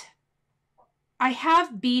what? I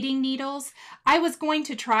have beading needles. I was going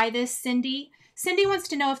to try this, Cindy. Cindy wants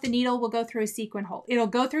to know if the needle will go through a sequin hole. It'll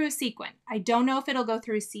go through a sequin. I don't know if it'll go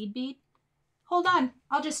through a seed bead. Hold on.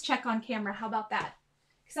 I'll just check on camera. How about that?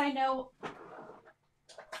 Because I know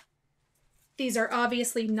these are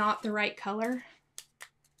obviously not the right color,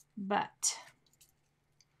 but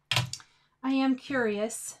I am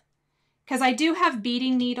curious because I do have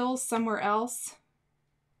beading needles somewhere else.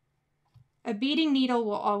 A beading needle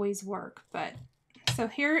will always work, but so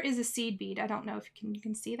here is a seed bead. I don't know if you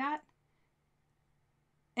can see that.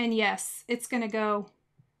 And yes, it's going to go,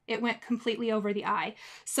 it went completely over the eye.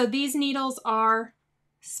 So these needles are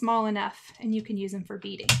small enough and you can use them for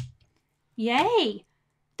beading. Yay!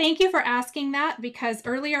 Thank you for asking that, because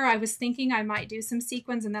earlier I was thinking I might do some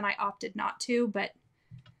sequins and then I opted not to, but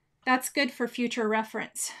that's good for future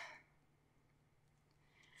reference.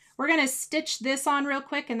 We're going to stitch this on real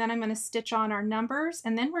quick, and then I'm going to stitch on our numbers,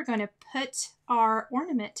 and then we're going to put our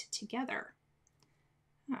ornament together.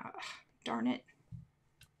 Oh, darn it.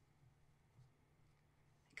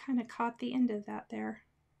 I kind of caught the end of that there.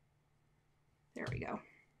 There we go.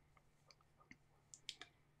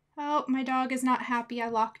 Oh, my dog is not happy. I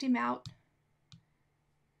locked him out.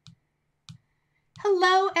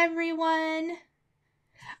 Hello, everyone.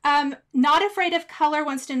 Not Afraid of Color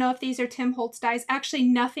wants to know if these are Tim Holtz dies. Actually,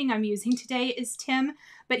 nothing I'm using today is Tim,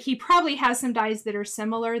 but he probably has some dies that are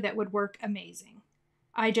similar that would work amazing.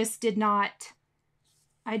 I just did not,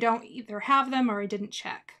 I don't either have them or I didn't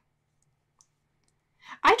check.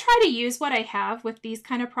 I try to use what I have with these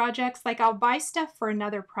kind of projects. Like I'll buy stuff for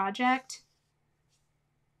another project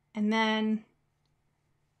and then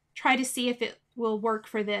try to see if it will work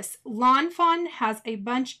for this. Lawn Fawn has a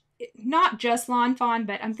bunch. not just Lawn Fawn,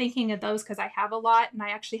 but I'm thinking of those because I have a lot, and I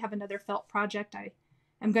actually have another felt project I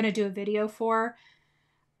am going to do a video for.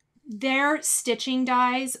 Their stitching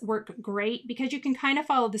dies work great because you can kind of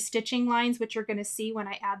follow the stitching lines, which you're going to see when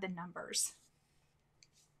I add the numbers.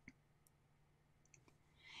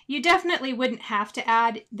 You definitely wouldn't have to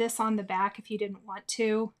add this on the back if you didn't want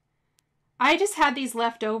to. I just had these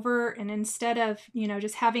left over, and instead of, you know,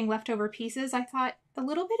 just having leftover pieces, I thought a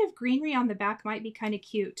little bit of greenery on the back might be kind of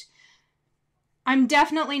cute. I'm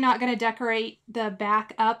definitely not going to decorate the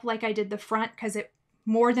back up like I did the front because it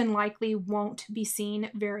more than likely won't be seen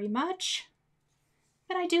very much.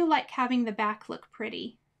 But I do like having the back look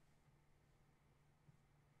pretty.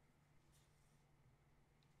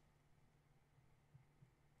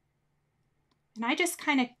 And I just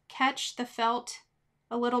kind of catch the felt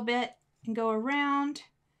a little bit and go around,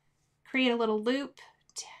 create a little loop,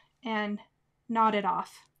 and knot it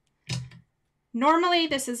off. Normally,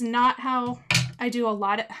 this is not how I do a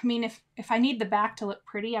lot of, I mean, if I need the back to look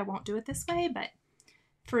pretty, I won't do it this way, but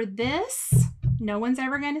for this, no one's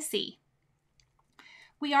ever going to see.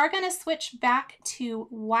 We are going to switch back to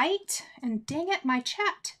white, and dang it, my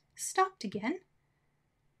chat stopped again.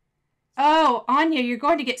 Oh, Anya, you're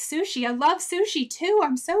going to get sushi. I love sushi too.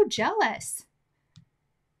 I'm so jealous.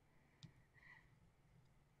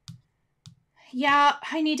 Yeah,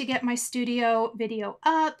 I need to get my studio video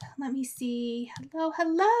up. Let me see. Hello,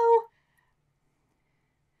 hello.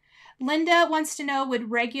 Linda wants to know,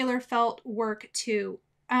 would regular felt work too?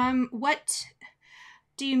 What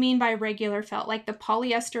do you mean by regular felt? Like the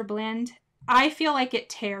polyester blend? I feel like it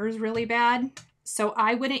tears really bad, so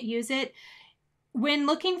I wouldn't use it. When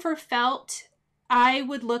looking for felt, I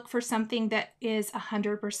would look for something that is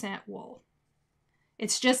 100% wool.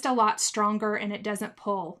 It's just a lot stronger and it doesn't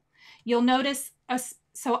pull. You'll notice,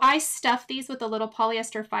 so I stuff these with a little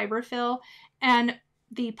polyester fiber fill, and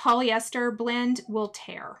the polyester blend will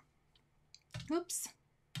tear. Oops.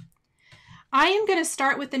 I am going to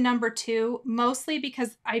start with the number 2, mostly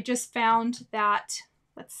because I just found that,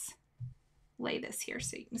 let's lay this here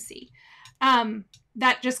so you can see,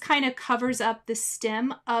 that just kind of covers up the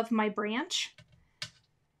stem of my branch.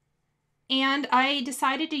 And I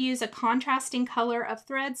decided to use a contrasting color of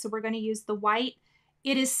thread, so we're going to use the white.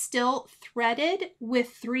 It is still threaded with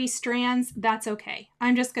 3 strands. That's okay.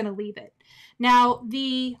 I'm just going to leave it. Now,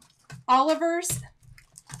 the Oliver's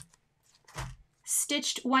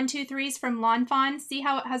stitched 1, 2, 3s from Lawn Fawn. See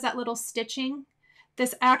how it has that little stitching?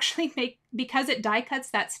 This actually because it die cuts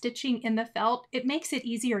that stitching in the felt, it makes it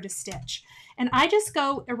easier to stitch. And I just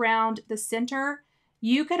go around the center.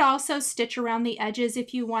 You could also stitch around the edges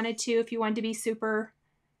if you wanted to, if you wanted to be super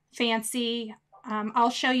fancy. I'll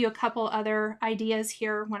show you a couple other ideas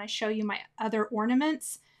here when I show you my other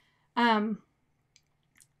ornaments.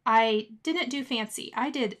 I didn't do fancy. I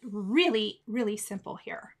did really, really simple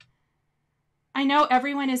here. I know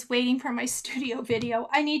everyone is waiting for my studio video.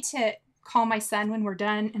 I need to call my son when we're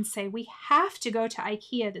done and say, we have to go to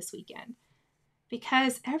IKEA this weekend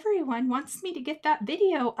because everyone wants me to get that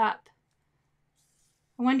video up.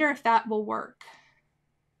 I wonder if that will work.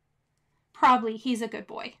 Probably. He's a good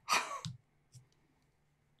boy.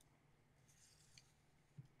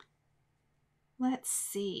 Let's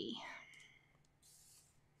see.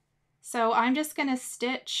 So I'm just going to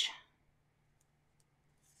stitch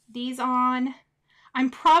these on. I'm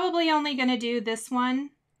probably only going to do this one,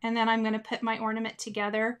 and then I'm going to put my ornament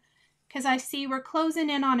together because I see we're closing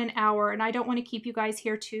in on an hour, and I don't want to keep you guys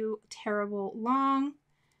here too terrible long,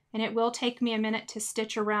 and it will take me a minute to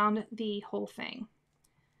stitch around the whole thing.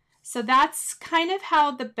 So that's kind of how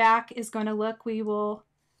the back is going to look. We will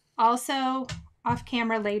also, off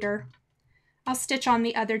camera later, I'll stitch on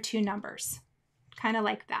the other 2 numbers, kind of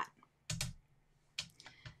like that.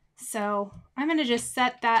 So I'm going to just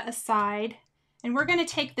set that aside, and we're going to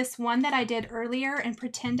take this one that I did earlier and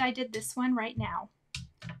pretend I did this one right now.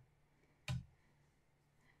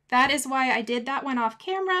 That is why I did that one off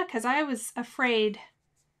camera, because I was afraid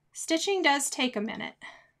stitching does take a minute.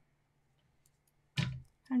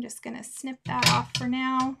 I'm just going to snip that off for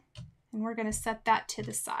now, and we're going to set that to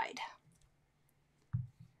the side.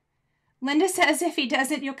 Linda says if he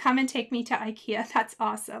doesn't, you'll come and take me to IKEA. That's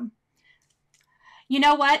awesome. You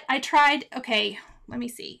know what? I tried. Okay, let me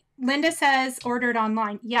see. Linda says ordered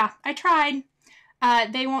online. Yeah, I tried.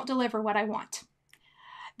 They won't deliver what I want.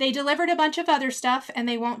 They delivered a bunch of other stuff, and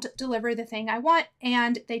they won't deliver the thing I want,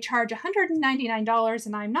 and they charge $199,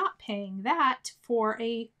 and I'm not paying that for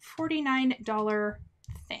a $49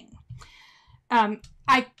 thing.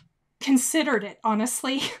 I considered it,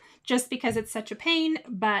 honestly, just because it's such a pain,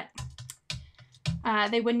 but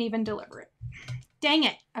they wouldn't even deliver it. Dang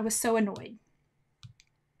it, I was so annoyed.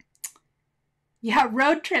 Yeah,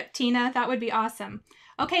 road trip, Tina. That would be awesome.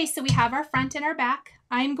 Okay, so we have our front and our back.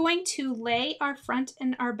 I'm going to lay our front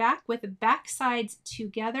and our back with the back sides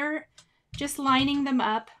together, just lining them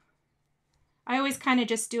up. I always kind of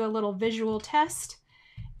just do a little visual test.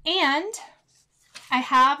 And I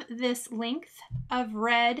have this length of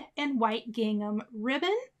red and white gingham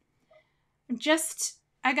ribbon.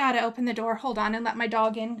 I gotta open the door. Hold on and let my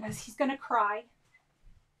dog in because he's gonna cry.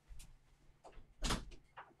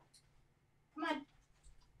 Come on.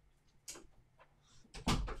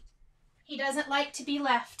 He doesn't like to be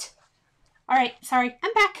left. All right, sorry,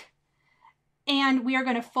 I'm back. And we are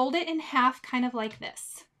gonna fold it in half, kind of like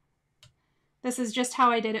this. This is just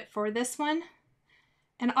how I did it for this one.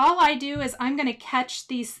 And all I do is I'm gonna catch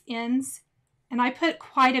these ends, and I put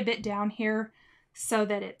quite a bit down here so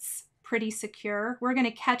that it's pretty secure. We're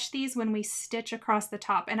gonna catch these when we stitch across the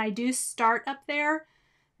top. And I do start up there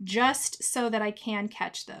just so that I can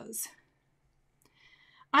catch those.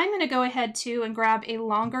 I'm gonna go ahead too and grab a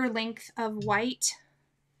longer length of white.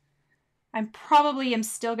 I probably am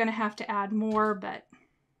still gonna have to add more, but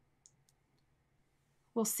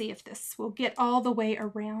we'll see if this will get all the way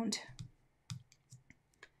around.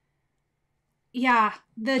 Yeah,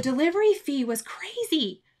 the delivery fee was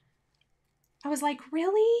crazy. I was like,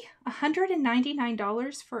 really?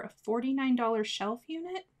 $199 for a $49 shelf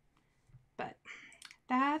unit? But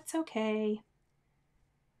that's okay.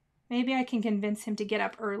 Maybe I can convince him to get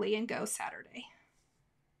up early and go Saturday.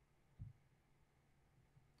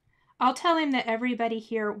 I'll tell him that everybody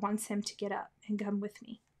here wants him to get up and come with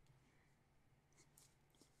me.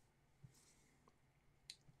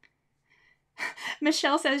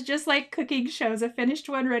 Michelle says, just like cooking shows, a finished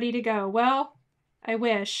one ready to go. Well, I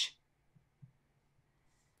wish.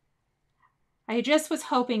 I just was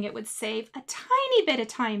hoping it would save a tiny bit of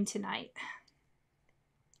time tonight.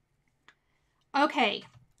 Okay,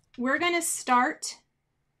 we're going to start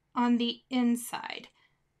on the inside.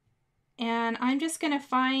 And I'm just going to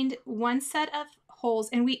find one set of holes.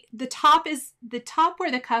 And the top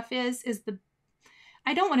where the cuff is the,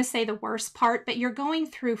 I don't want to say the worst part, but you're going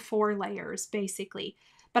through 4 layers basically.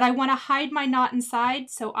 But I want to hide my knot inside,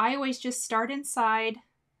 so I always just start inside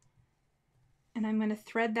and I'm going to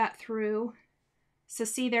thread that through. So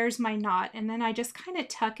see, there's my knot, and then I just kind of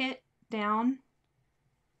tuck it down.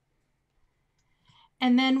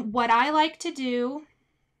 And then what I like to do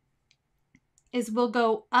is we'll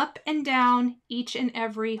go up and down each and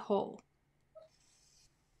every hole.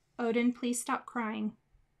 Odin, please stop crying.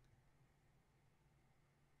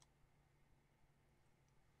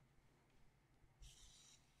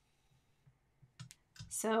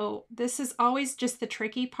 So this is always just the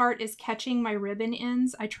tricky part, is catching my ribbon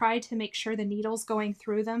ends. I try to make sure the needle's going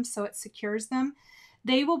through them so it secures them.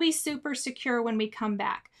 They will be super secure when we come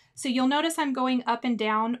back. So you'll notice I'm going up and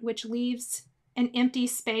down, which leaves an empty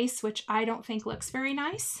space, which I don't think looks very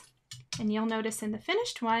nice. And you'll notice in the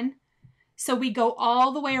finished one, so we go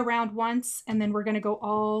all the way around once, and then we're going to go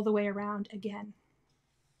all the way around again.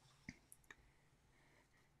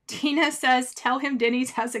 Tina says, tell him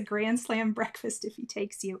Denny's has a Grand Slam breakfast if he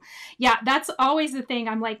takes you. Yeah, that's always the thing.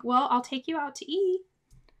 I'm like, well, I'll take you out to eat.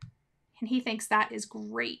 And he thinks that is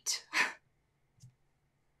great.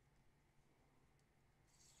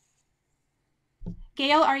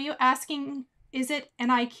 Gail, are you asking, is it an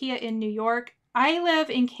IKEA in New York? I live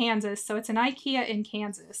in Kansas, so it's an IKEA in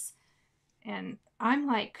Kansas. And I'm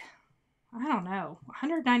like, I don't know,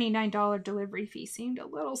 $199 delivery fee seemed a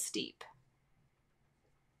little steep.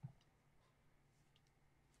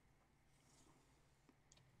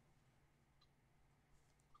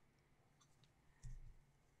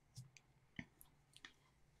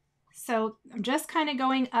 So I'm just kind of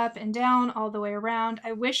going up and down all the way around.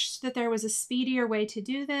 I wish that there was a speedier way to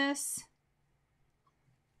do this,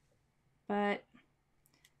 but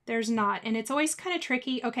there's not. And it's always kind of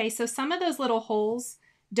tricky. Okay, so some of those little holes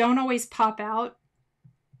don't always pop out.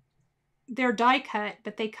 They're die cut,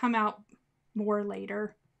 but they come out more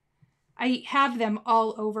later. I have them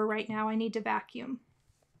all over right now. I need to vacuum.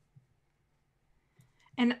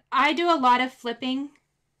 And I do a lot of flipping,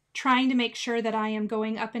 trying to make sure that I am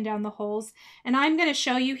going up and down the holes. And I'm going to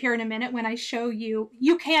show you here in a minute when I show you,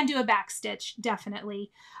 you can do a back stitch,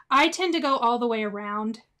 definitely. I tend to go all the way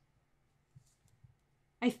around.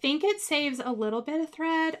 I think it saves a little bit of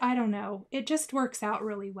thread. I don't know. It just works out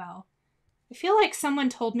really well. I feel like someone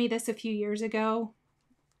told me this a few years ago,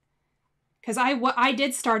 because I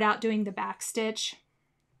did start out doing the back stitch.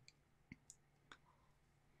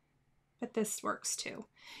 But this works too.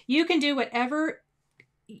 You can do whatever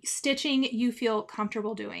stitching you feel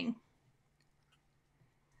comfortable doing.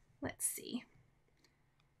 Let's see.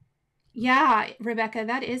 Yeah, Rebecca,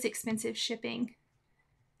 that is expensive shipping.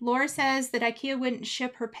 Laura says that IKEA wouldn't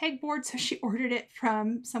ship her pegboard, so she ordered it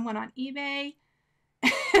from someone on eBay.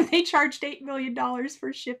 And they charged $8 million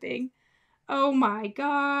for shipping. Oh my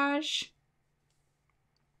gosh.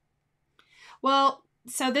 Well,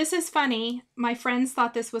 so this is funny. My friends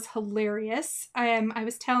thought this was hilarious. I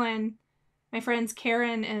was telling my friends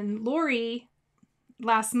Karen and Lori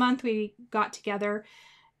last month we got together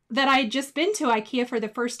that I'd just been to IKEA for the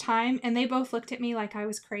first time, and they both looked at me like I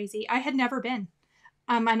was crazy. I had never been.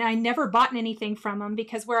 And I never bought anything from them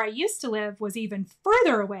because where I used to live was even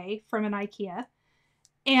further away from an IKEA.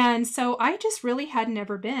 And so I just really had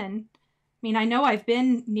never been. I mean, I know I've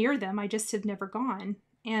been near them. I just had never gone.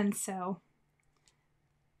 And so,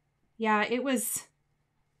 yeah, it was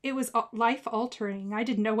life altering. I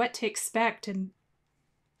didn't know what to expect and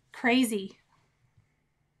crazy.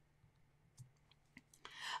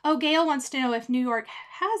 Oh, Gail wants to know if New York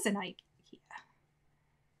has an IKEA.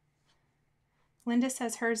 Linda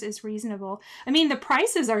says hers is reasonable. I mean, the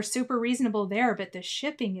prices are super reasonable there, but the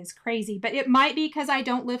shipping is crazy. But it might be because I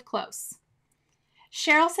don't live close.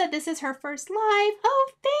 Cheryl said this is her first live.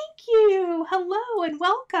 Oh, thank you. Hello and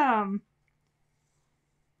welcome.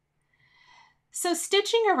 So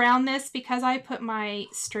stitching around this, because I put my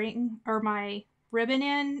string or my ribbon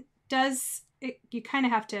in, you kind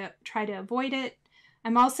of have to try to avoid it.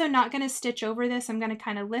 I'm also not going to stitch over this. I'm going to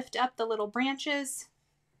kind of lift up the little branches.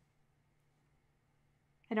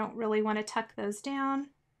 I don't really want to tuck those down.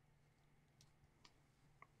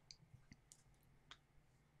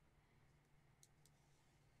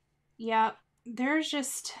 Yeah, there's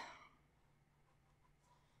just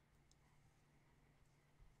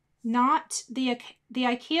not, the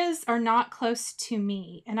IKEAs are not close to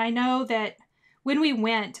me. And I know that when we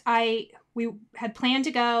went, we had planned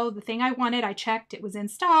to go. The thing I wanted, I checked, it was in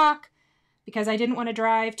stock because I didn't want to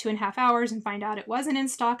drive 2.5 hours and find out it wasn't in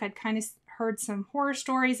stock. I'd kind of heard some horror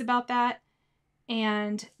stories about that.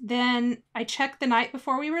 And then I checked the night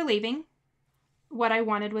before we were leaving. What I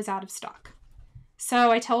wanted was out of stock. So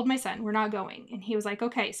I told my son, we're not going. And he was like,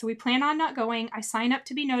 okay, so we plan on not going. I sign up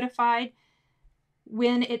to be notified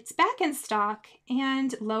when it's back in stock.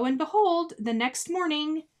 And lo and behold, the next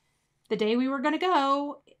morning, the day we were going to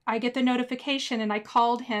go, I get the notification and I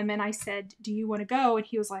called him and I said, do you want to go? And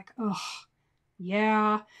he was like, oh,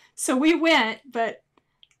 yeah. So we went, but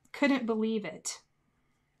couldn't believe it.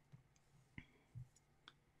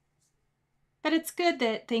 But it's good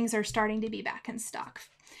that things are starting to be back in stock.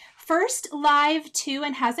 First live 2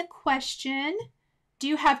 and has a question. Do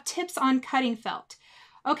you have tips on cutting felt?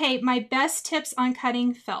 Okay, my best tips on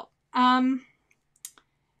cutting felt.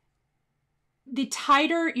 The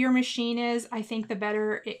tighter your machine is, I think the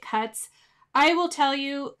better it cuts. I will tell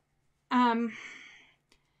you,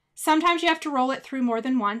 sometimes you have to roll it through more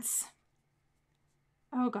than once.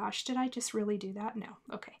 Oh gosh, did I just really do that? No,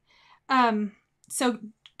 okay. So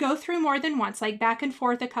go through more than once, like back and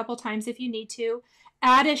forth a couple times if you need to.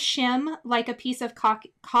 Add a shim, like a piece of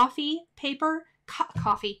copy paper.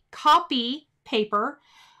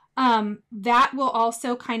 That will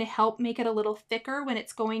also kind of help make it a little thicker when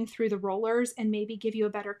it's going through the rollers and maybe give you a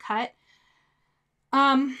better cut.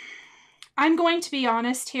 I'm going to be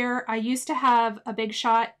honest here. I used to have a Big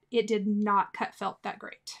Shot. It did not cut felt that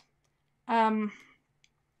great.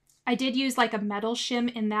 I did use like a metal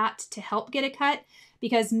shim in that to help get a cut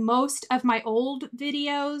because most of my old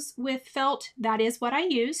videos with felt, that is what I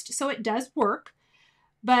used. So it does work.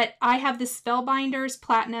 But I have the Spellbinders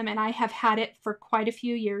Platinum and I have had it for quite a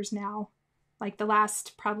few years now. Like the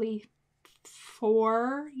last probably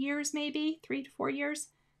 4 years, maybe 3 to 4 years,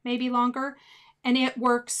 maybe longer. And it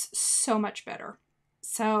works so much better.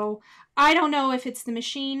 So I don't know if it's the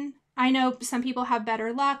machine. I know some people have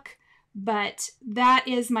better luck, but that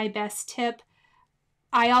is my best tip.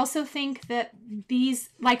 I also think that these,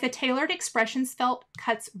 like the Tailored Expressions felt,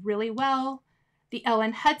 cuts really well. The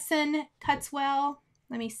Ellen Hudson cuts well.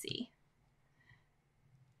 Let me see.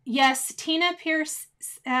 Yes, Tina Pierce,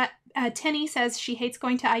 Tenny says she hates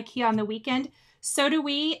going to IKEA on the weekend. So do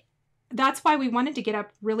we. That's why we wanted to get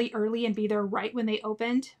up really early and be there right when they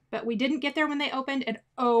opened. But we didn't get there when they opened. And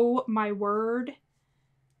oh my word,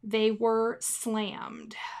 they were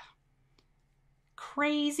slammed.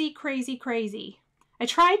 Crazy, crazy, crazy. I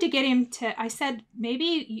tried to get him to, I said,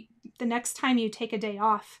 maybe the next time you take a day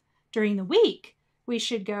off during the week, we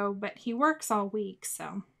should go, but he works all week,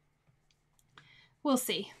 so we'll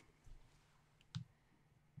see.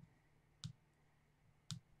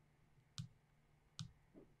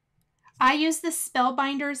 I use the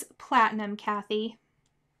Spellbinders Platinum, Kathy.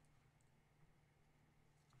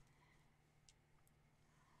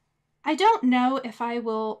 I don't know if I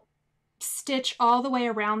will stitch all the way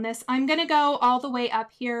around this. I'm going to go all the way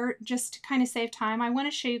up here just to kind of save time. I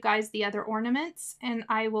want to show you guys the other ornaments, and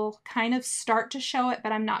I will kind of start to show it,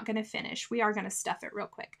 but I'm not going to finish. We are going to stuff it real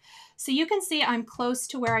quick. So you can see I'm close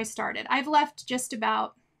to where I started. I've left just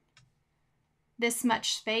about this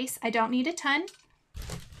much space. I don't need a ton.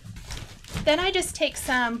 Then I just take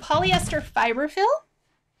some polyester fiberfill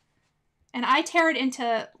and I tear it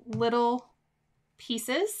into little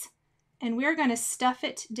pieces. And we're going to stuff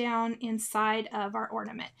it down inside of our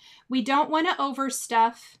ornament. We don't want to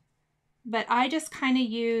overstuff, but I just kind of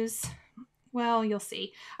use, well, you'll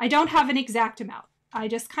see. I don't have an exact amount. I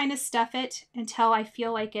just kind of stuff it until I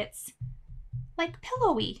feel like it's like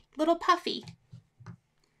pillowy, little puffy.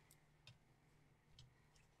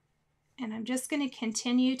 And I'm just going to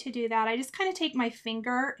continue to do that. I just kind of take my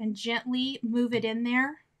finger and gently move it in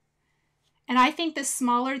there. And I think the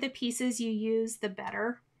smaller the pieces you use, the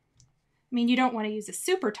better. I mean, you don't want to use a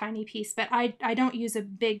super tiny piece, but I don't use a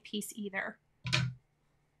big piece either.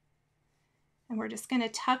 And we're just going to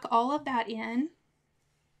tuck all of that in.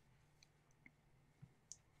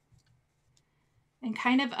 And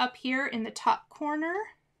kind of up here in the top corner.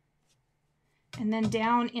 And then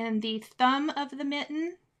down in the thumb of the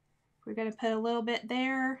mitten. We're going to put a little bit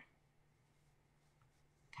there.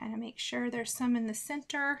 Kind of make sure there's some in the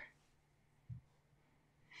center.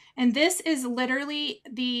 And this is literally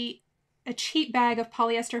a cheap bag of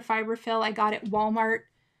polyester fiberfill I got at Walmart.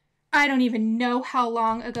 I don't even know how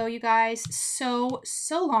long ago, you guys. So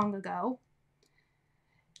long ago.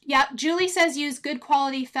 Yep, Julie says use good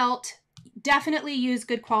quality felt. Definitely use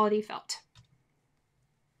good quality felt.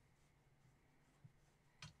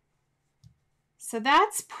 So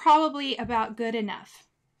that's probably about good enough.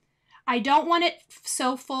 I don't want it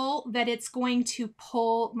so full that it's going to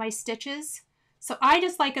pull my stitches. So I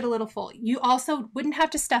just like it a little full. You also wouldn't have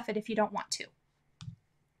to stuff it if you don't want to.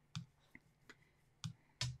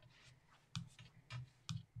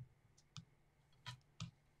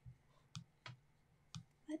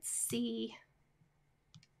 Let's see.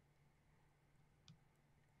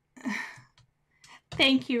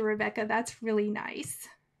 Thank you, Rebecca. That's really nice.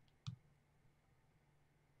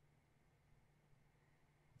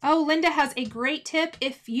 Oh, Linda has a great tip.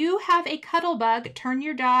 If you have a cuttle bug, turn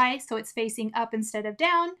your die so it's facing up instead of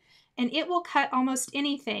down, and it will cut almost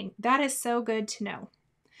anything. That is so good to know.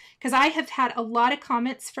 Because I have had a lot of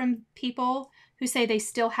comments from people who say they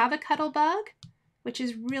still have a cuttle bug, which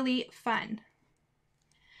is really fun.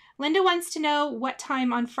 Linda wants to know what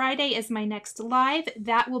time on Friday is my next live.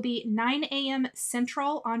 That will be 9 a.m.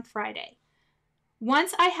 Central on Friday.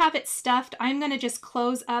 Once I have it stuffed, I'm going to just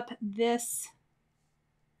close up this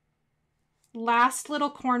last little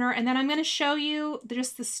corner, and then I'm going to show you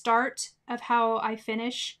just the start of how I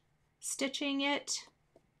finish stitching it.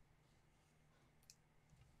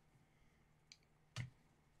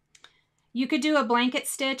 You could do a blanket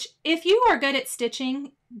stitch. If you are good at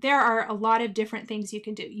stitching, there are a lot of different things you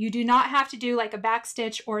can do. You do not have to do like a back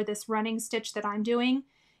stitch or this running stitch that I'm doing.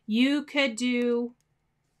 You could do,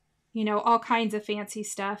 you know, all kinds of fancy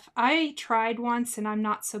stuff. I tried once and I'm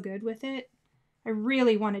not so good with it. I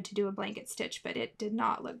really wanted to do a blanket stitch, but it did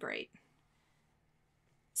not look great.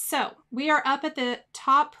 So we are up at the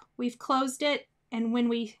top. We've closed it. And when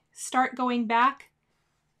we start going back,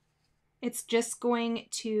 it's just going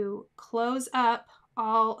to close up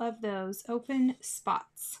all of those open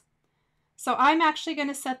spots. So I'm actually going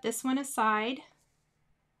to set this one aside.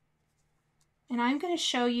 And I'm going to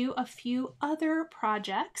show you a few other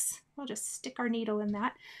projects. We'll just stick our needle in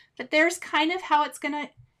that. But there's kind of how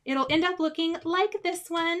it'll end up looking like this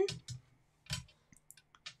one.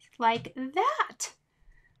 Like that.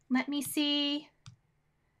 Let me see.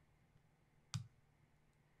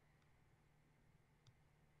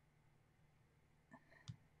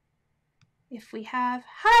 If we have,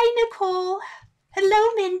 hi Nicole. Hello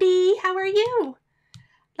Mindy, how are you?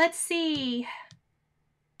 Let's see.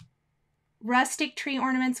 Rustic tree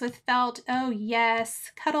ornaments with felt. Oh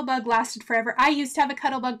yes, Cuttlebug lasted forever. I used to have a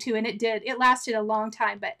Cuttlebug too, and it did. It lasted a long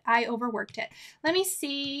time, but I overworked it. Let me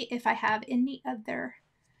see if I have any other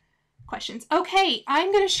questions. Okay,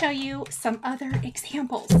 I'm going to show you some other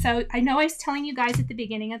examples. So I know I was telling you guys at the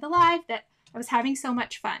beginning of the live that I was having so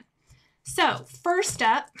much fun. So first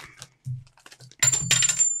up,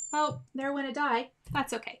 oh, there went a die.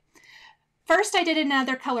 That's okay. First, I did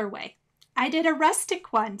another colorway. I did a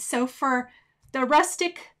rustic one. So for the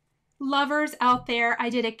rustic lovers out there, I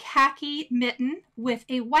did a khaki mitten with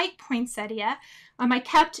a white poinsettia. I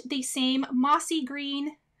kept the same mossy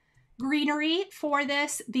greenery for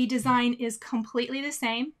this. The design is completely the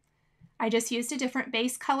same. I just used a different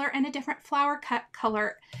base color and a different flower cut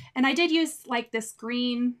color. And I did use like this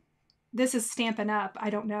green this is Stampin' Up. I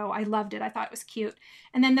don't know. I loved it. I thought it was cute.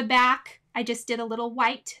 And then the back, I just did a little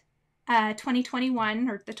white 2021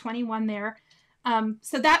 or the 21 there.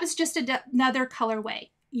 So that was just another colorway.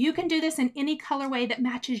 You can do this in any colorway that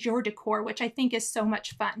matches your decor, which I think is so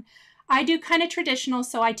much fun. I do kind of traditional,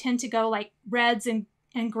 so I tend to go like reds and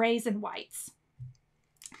grays and whites.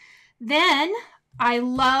 Then I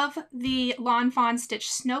love the Lawn Fawn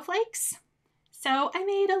Stitch Snowflakes. So I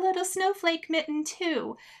made a little snowflake mitten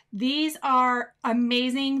too. These are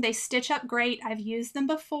amazing. They stitch up great. I've used them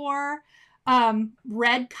before.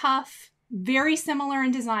 Red cuff, very similar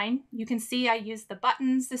in design. You can see I used the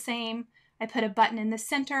buttons the same. I put a button in the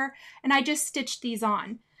center and I just stitched these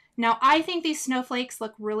on. Now I think these snowflakes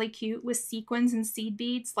look really cute with sequins and seed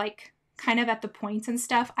beads, like kind of at the points and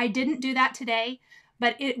stuff. I didn't do that today,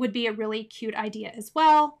 but it would be a really cute idea as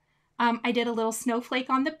well. I did a little snowflake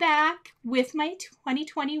on the back with my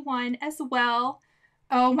 2021 as well.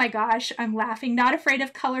 Oh my gosh, I'm laughing. Not Afraid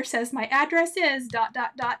of Color says my address is ...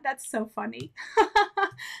 That's so funny.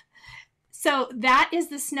 So that is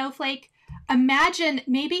the snowflake. Imagine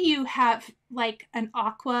maybe you have like an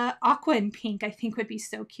aqua and pink, I think would be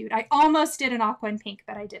so cute. I almost did an aqua and pink,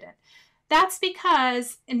 but I didn't. That's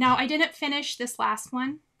because, and now I didn't finish this last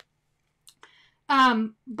one.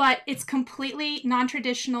 But it's completely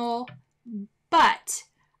non-traditional. But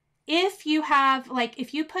if you have, like,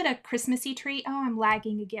 if you put a Christmassy tree, oh, I'm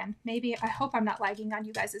lagging again. Maybe, I hope I'm not lagging on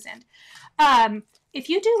you guys' end. If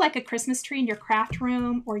you do like a Christmas tree in your craft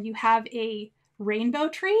room, or you have a rainbow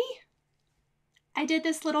tree, I did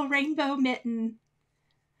this little rainbow mitten.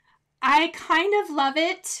 I kind of love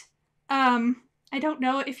it. I don't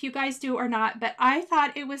know if you guys do or not, but I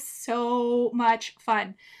thought it was so much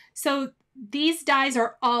fun. So these dies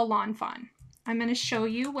are all Lawn Fawn. I'm going to show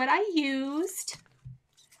you what I used.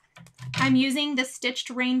 I'm using the stitched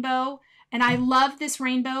rainbow, and I love this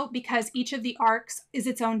rainbow because each of the arcs is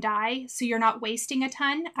its own die, so you're not wasting a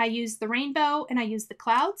ton. I used the rainbow and I used the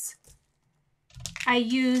clouds. I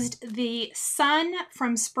used the sun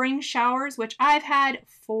from Spring Showers, which I've had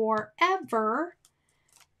forever.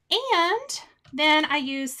 And then I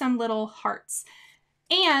used some little hearts.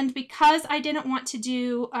 And because I didn't want to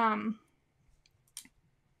do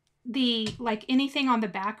like anything on the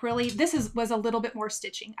back, really, this was a little bit more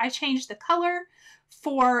stitching. I changed the color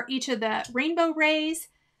for each of the rainbow rays.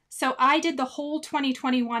 So I did the whole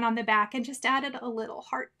 2021 on the back and just added a little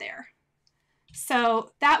heart there.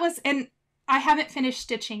 So that was, and I haven't finished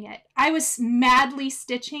stitching it. I was madly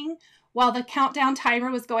stitching while the countdown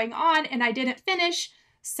timer was going on and I didn't finish.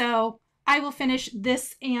 So I will finish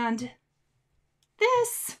this and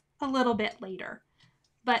this a little bit later.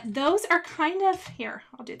 But those are kind of, here,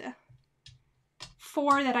 I'll do the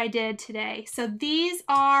 4 that I did today. So these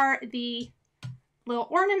are the little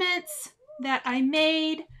ornaments that I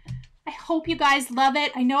made. I hope you guys love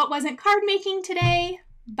it. I know it wasn't card making today,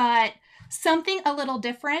 but something a little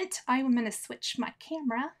different. I'm going to switch my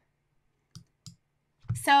camera.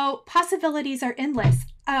 So possibilities are endless.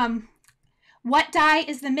 What die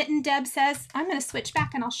is the mitten, Deb says? I'm going to switch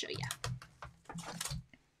back and I'll show you.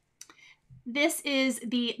 This is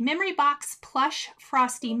the Memory Box Plush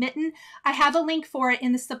Frosty Mitten. I have a link for it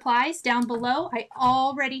in the supplies down below. I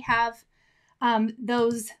already have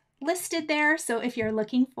those listed there, so if you're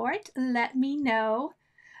looking for it, let me know.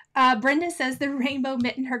 Brenda says the rainbow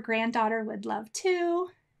mitten her granddaughter would love too.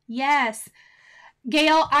 Yes.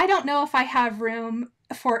 Gail, I don't know if I have room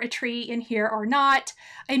for a tree in here or not.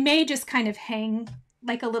 I may just kind of hang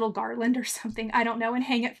like a little garland or something, I don't know, and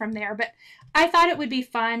hang it from there, but I thought it would be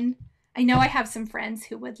fun. I know I have some friends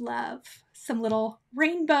who would love some little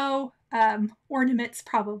rainbow ornaments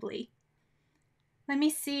probably. Let me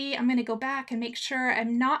see. I'm going to go back and make sure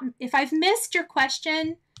I'm not, if I've missed your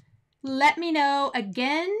question, let me know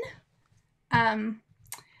again. I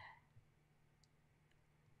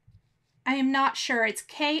am not sure. It's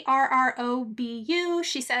KRROBU.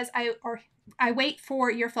 She says, I wait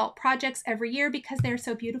for your felt projects every year because they're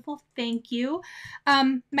so beautiful. Thank you.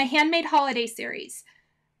 My Handmade Holiday series.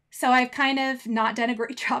 So I've kind of not done a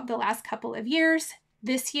great job the last couple of years.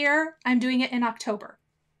 This year, I'm doing it in October.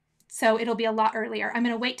 So it'll be a lot earlier. I'm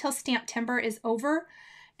going to wait till Stamptember is over.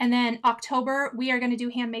 And then October, we are going to do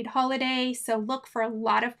Handmade Holiday. So look for a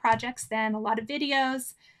lot of projects then, a lot of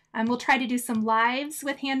videos. We'll try to do some lives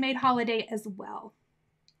with Handmade Holiday as well.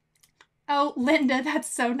 Oh, Linda,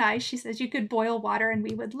 that's so nice. She says you could boil water and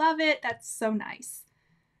we would love it. That's so nice.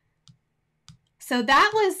 So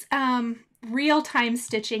that was real-time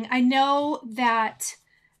stitching. I know that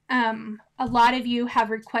a lot of you have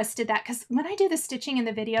requested that because when I do the stitching in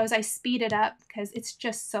the videos, I speed it up because it's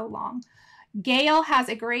just so long. Gail has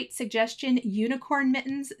a great suggestion, unicorn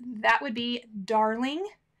mittens. That would be darling.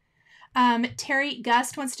 Terry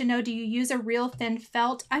Gust wants to know, do you use a real thin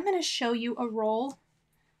felt? I'm going to show you a roll.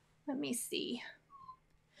 Let me see.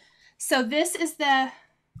 So this is the,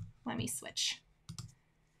 let me switch.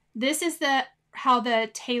 This is the how the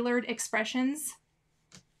Tailored Expressions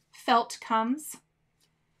felt comes.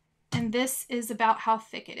 And this is about how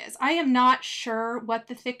thick it is. I am not sure what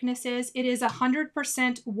the thickness is. It is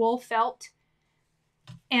 100% wool felt,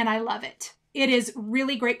 and I love it. It is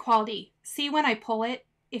really great quality. See, when I pull it,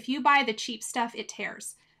 if you buy the cheap stuff, it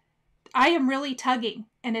tears. I am really tugging,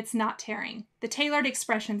 and it's not tearing. The Tailored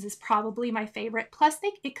Expressions is probably my favorite. Plus,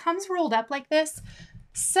 it comes rolled up like this,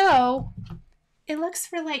 so it looks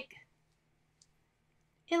it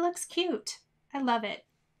looks cute. I love it.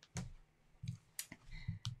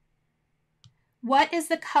 What is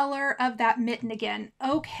the color of that mitten again?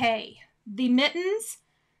 Okay, the mittens,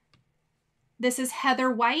 this is heather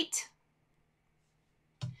white.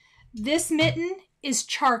 This mitten is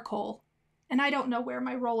charcoal, and I don't know where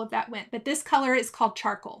my roll of that went, but this color is called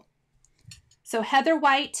charcoal. So heather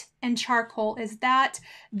white and charcoal is that.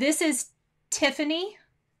 This is Tiffany,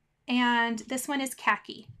 and this one is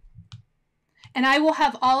khaki. And I will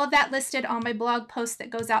have all of that listed on my blog post that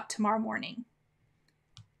goes out tomorrow morning.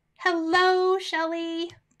 Hello,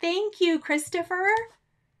 Shelly. Thank you, Christopher.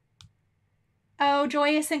 Oh,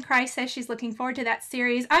 Joyous in Christ says she's looking forward to that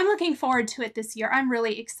series. I'm looking forward to it this year. I'm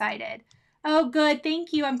really excited. Oh, good.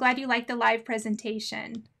 Thank you. I'm glad you liked the live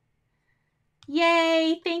presentation.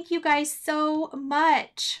 Yay. Thank you guys so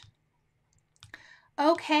much.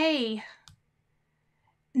 Okay.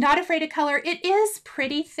 Not Afraid of Color. It is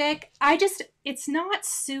pretty thick. It's not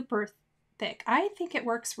super thick. I think it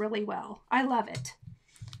works really well. I love it.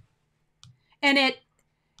 And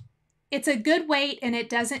it's a good weight, and it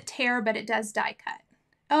doesn't tear, but it does die cut.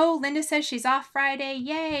 Oh, Linda says she's off Friday.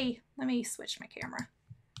 Yay. Let me switch my camera.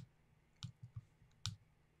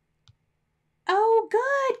 Oh,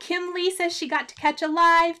 good. Kim Lee says she got to catch a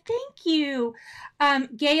live. Thank you.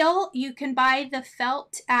 Gail, you can buy the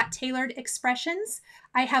felt at Tailored Expressions.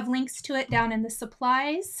 I have links to it down in the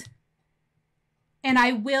supplies. And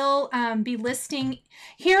I will be listing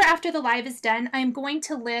here after the live is done. I'm going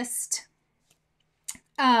to list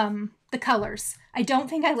the colors. I don't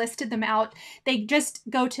think I listed them out. They just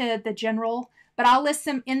go to the general, but I'll list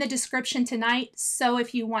them in the description tonight. So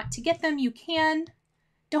if you want to get them, you can.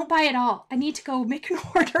 Don't buy it all. I need to go make an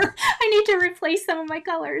order. I need to replace some of my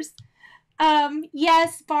colors.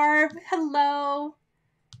 Yes, Barb. Hello.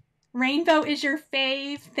 Rainbow is your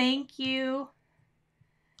fave. Thank you.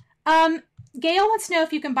 Gail wants to know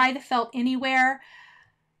if you can buy the felt anywhere.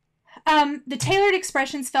 The Tailored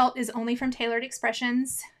Expressions felt is only from Tailored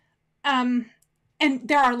Expressions. And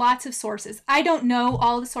there are lots of sources. I don't know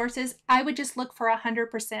all the sources. I would just look for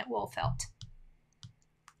 100% wool felt.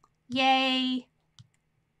 Yay.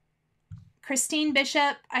 Christine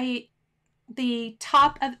Bishop, the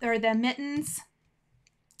top of, or the mittens,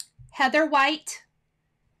 heather white,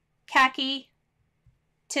 khaki,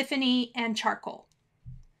 Tiffany, and charcoal.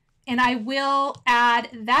 And I will add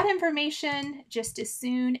that information just as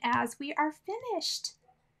soon as we are finished.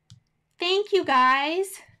 Thank you, guys.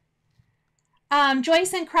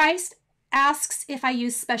 Joyce in Christ asks if I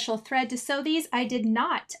use special thread to sew these. I did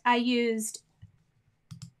not. I used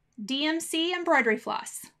DMC embroidery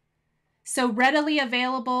floss. So readily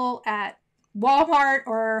available at Walmart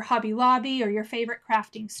or Hobby Lobby or your favorite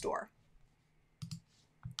crafting store.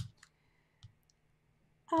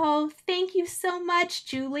 Oh, thank you so much,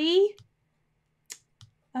 Julie.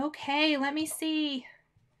 Okay, let me see.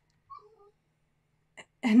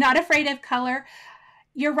 Not Afraid of Color.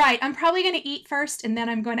 You're right. I'm probably going to eat first, and then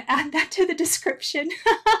I'm going to add that to the description.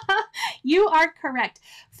 You are correct.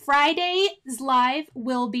 Friday's live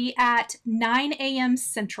will be at 9 a.m.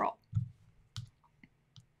 Central.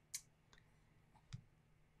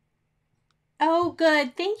 Oh,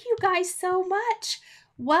 good. Thank you guys so much.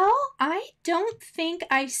 Well, I don't think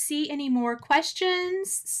I see any more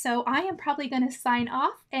questions, so I am probably going to sign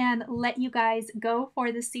off and let you guys go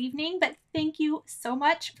for this evening, but thank you so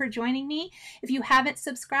much for joining me. If you haven't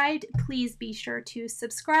subscribed, please be sure to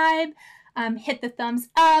subscribe, hit the thumbs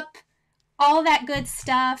up, all that good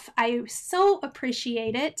stuff. I so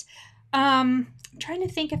appreciate it. I'm trying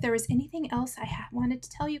to think if there was anything else I wanted to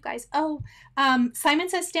tell you guys. Oh, Simon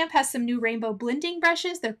Says Stamp has some new rainbow blending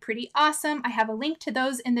brushes. They're pretty awesome. I have a link to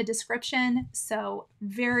those in the description, so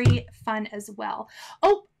very fun as well.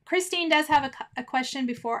 Oh, Christine does have a question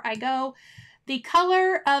before I go. The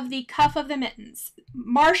color of the cuff of the mittens.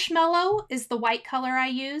 Marshmallow is the white color I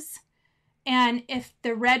use, and if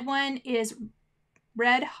the red one is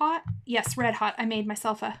Red hot? Yes, red hot. I made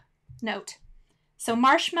myself a note. So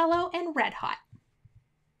marshmallow and red hot.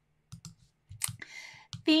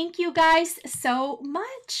 Thank you guys so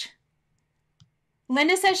much.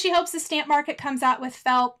 Linda says she hopes the stamp market comes out with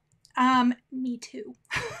felt. Me too.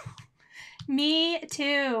 Me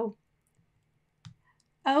too.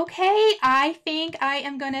 Okay, I think I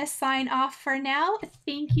am going to sign off for now.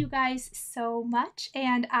 Thank you guys so much,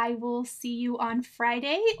 and I will see you on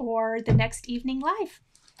Friday or the next evening live.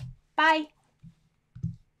 Bye.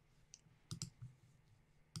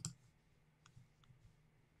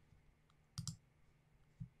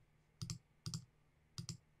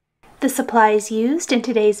 The supplies used in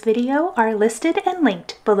today's video are listed and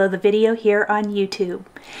linked below the video here on YouTube.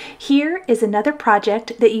 Here is another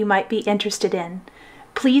project that you might be interested in.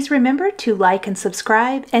 Please remember to like and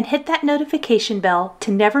subscribe and hit that notification bell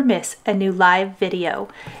to never miss a new live video.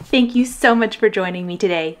 Thank you so much for joining me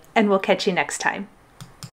today, and we'll catch you next time.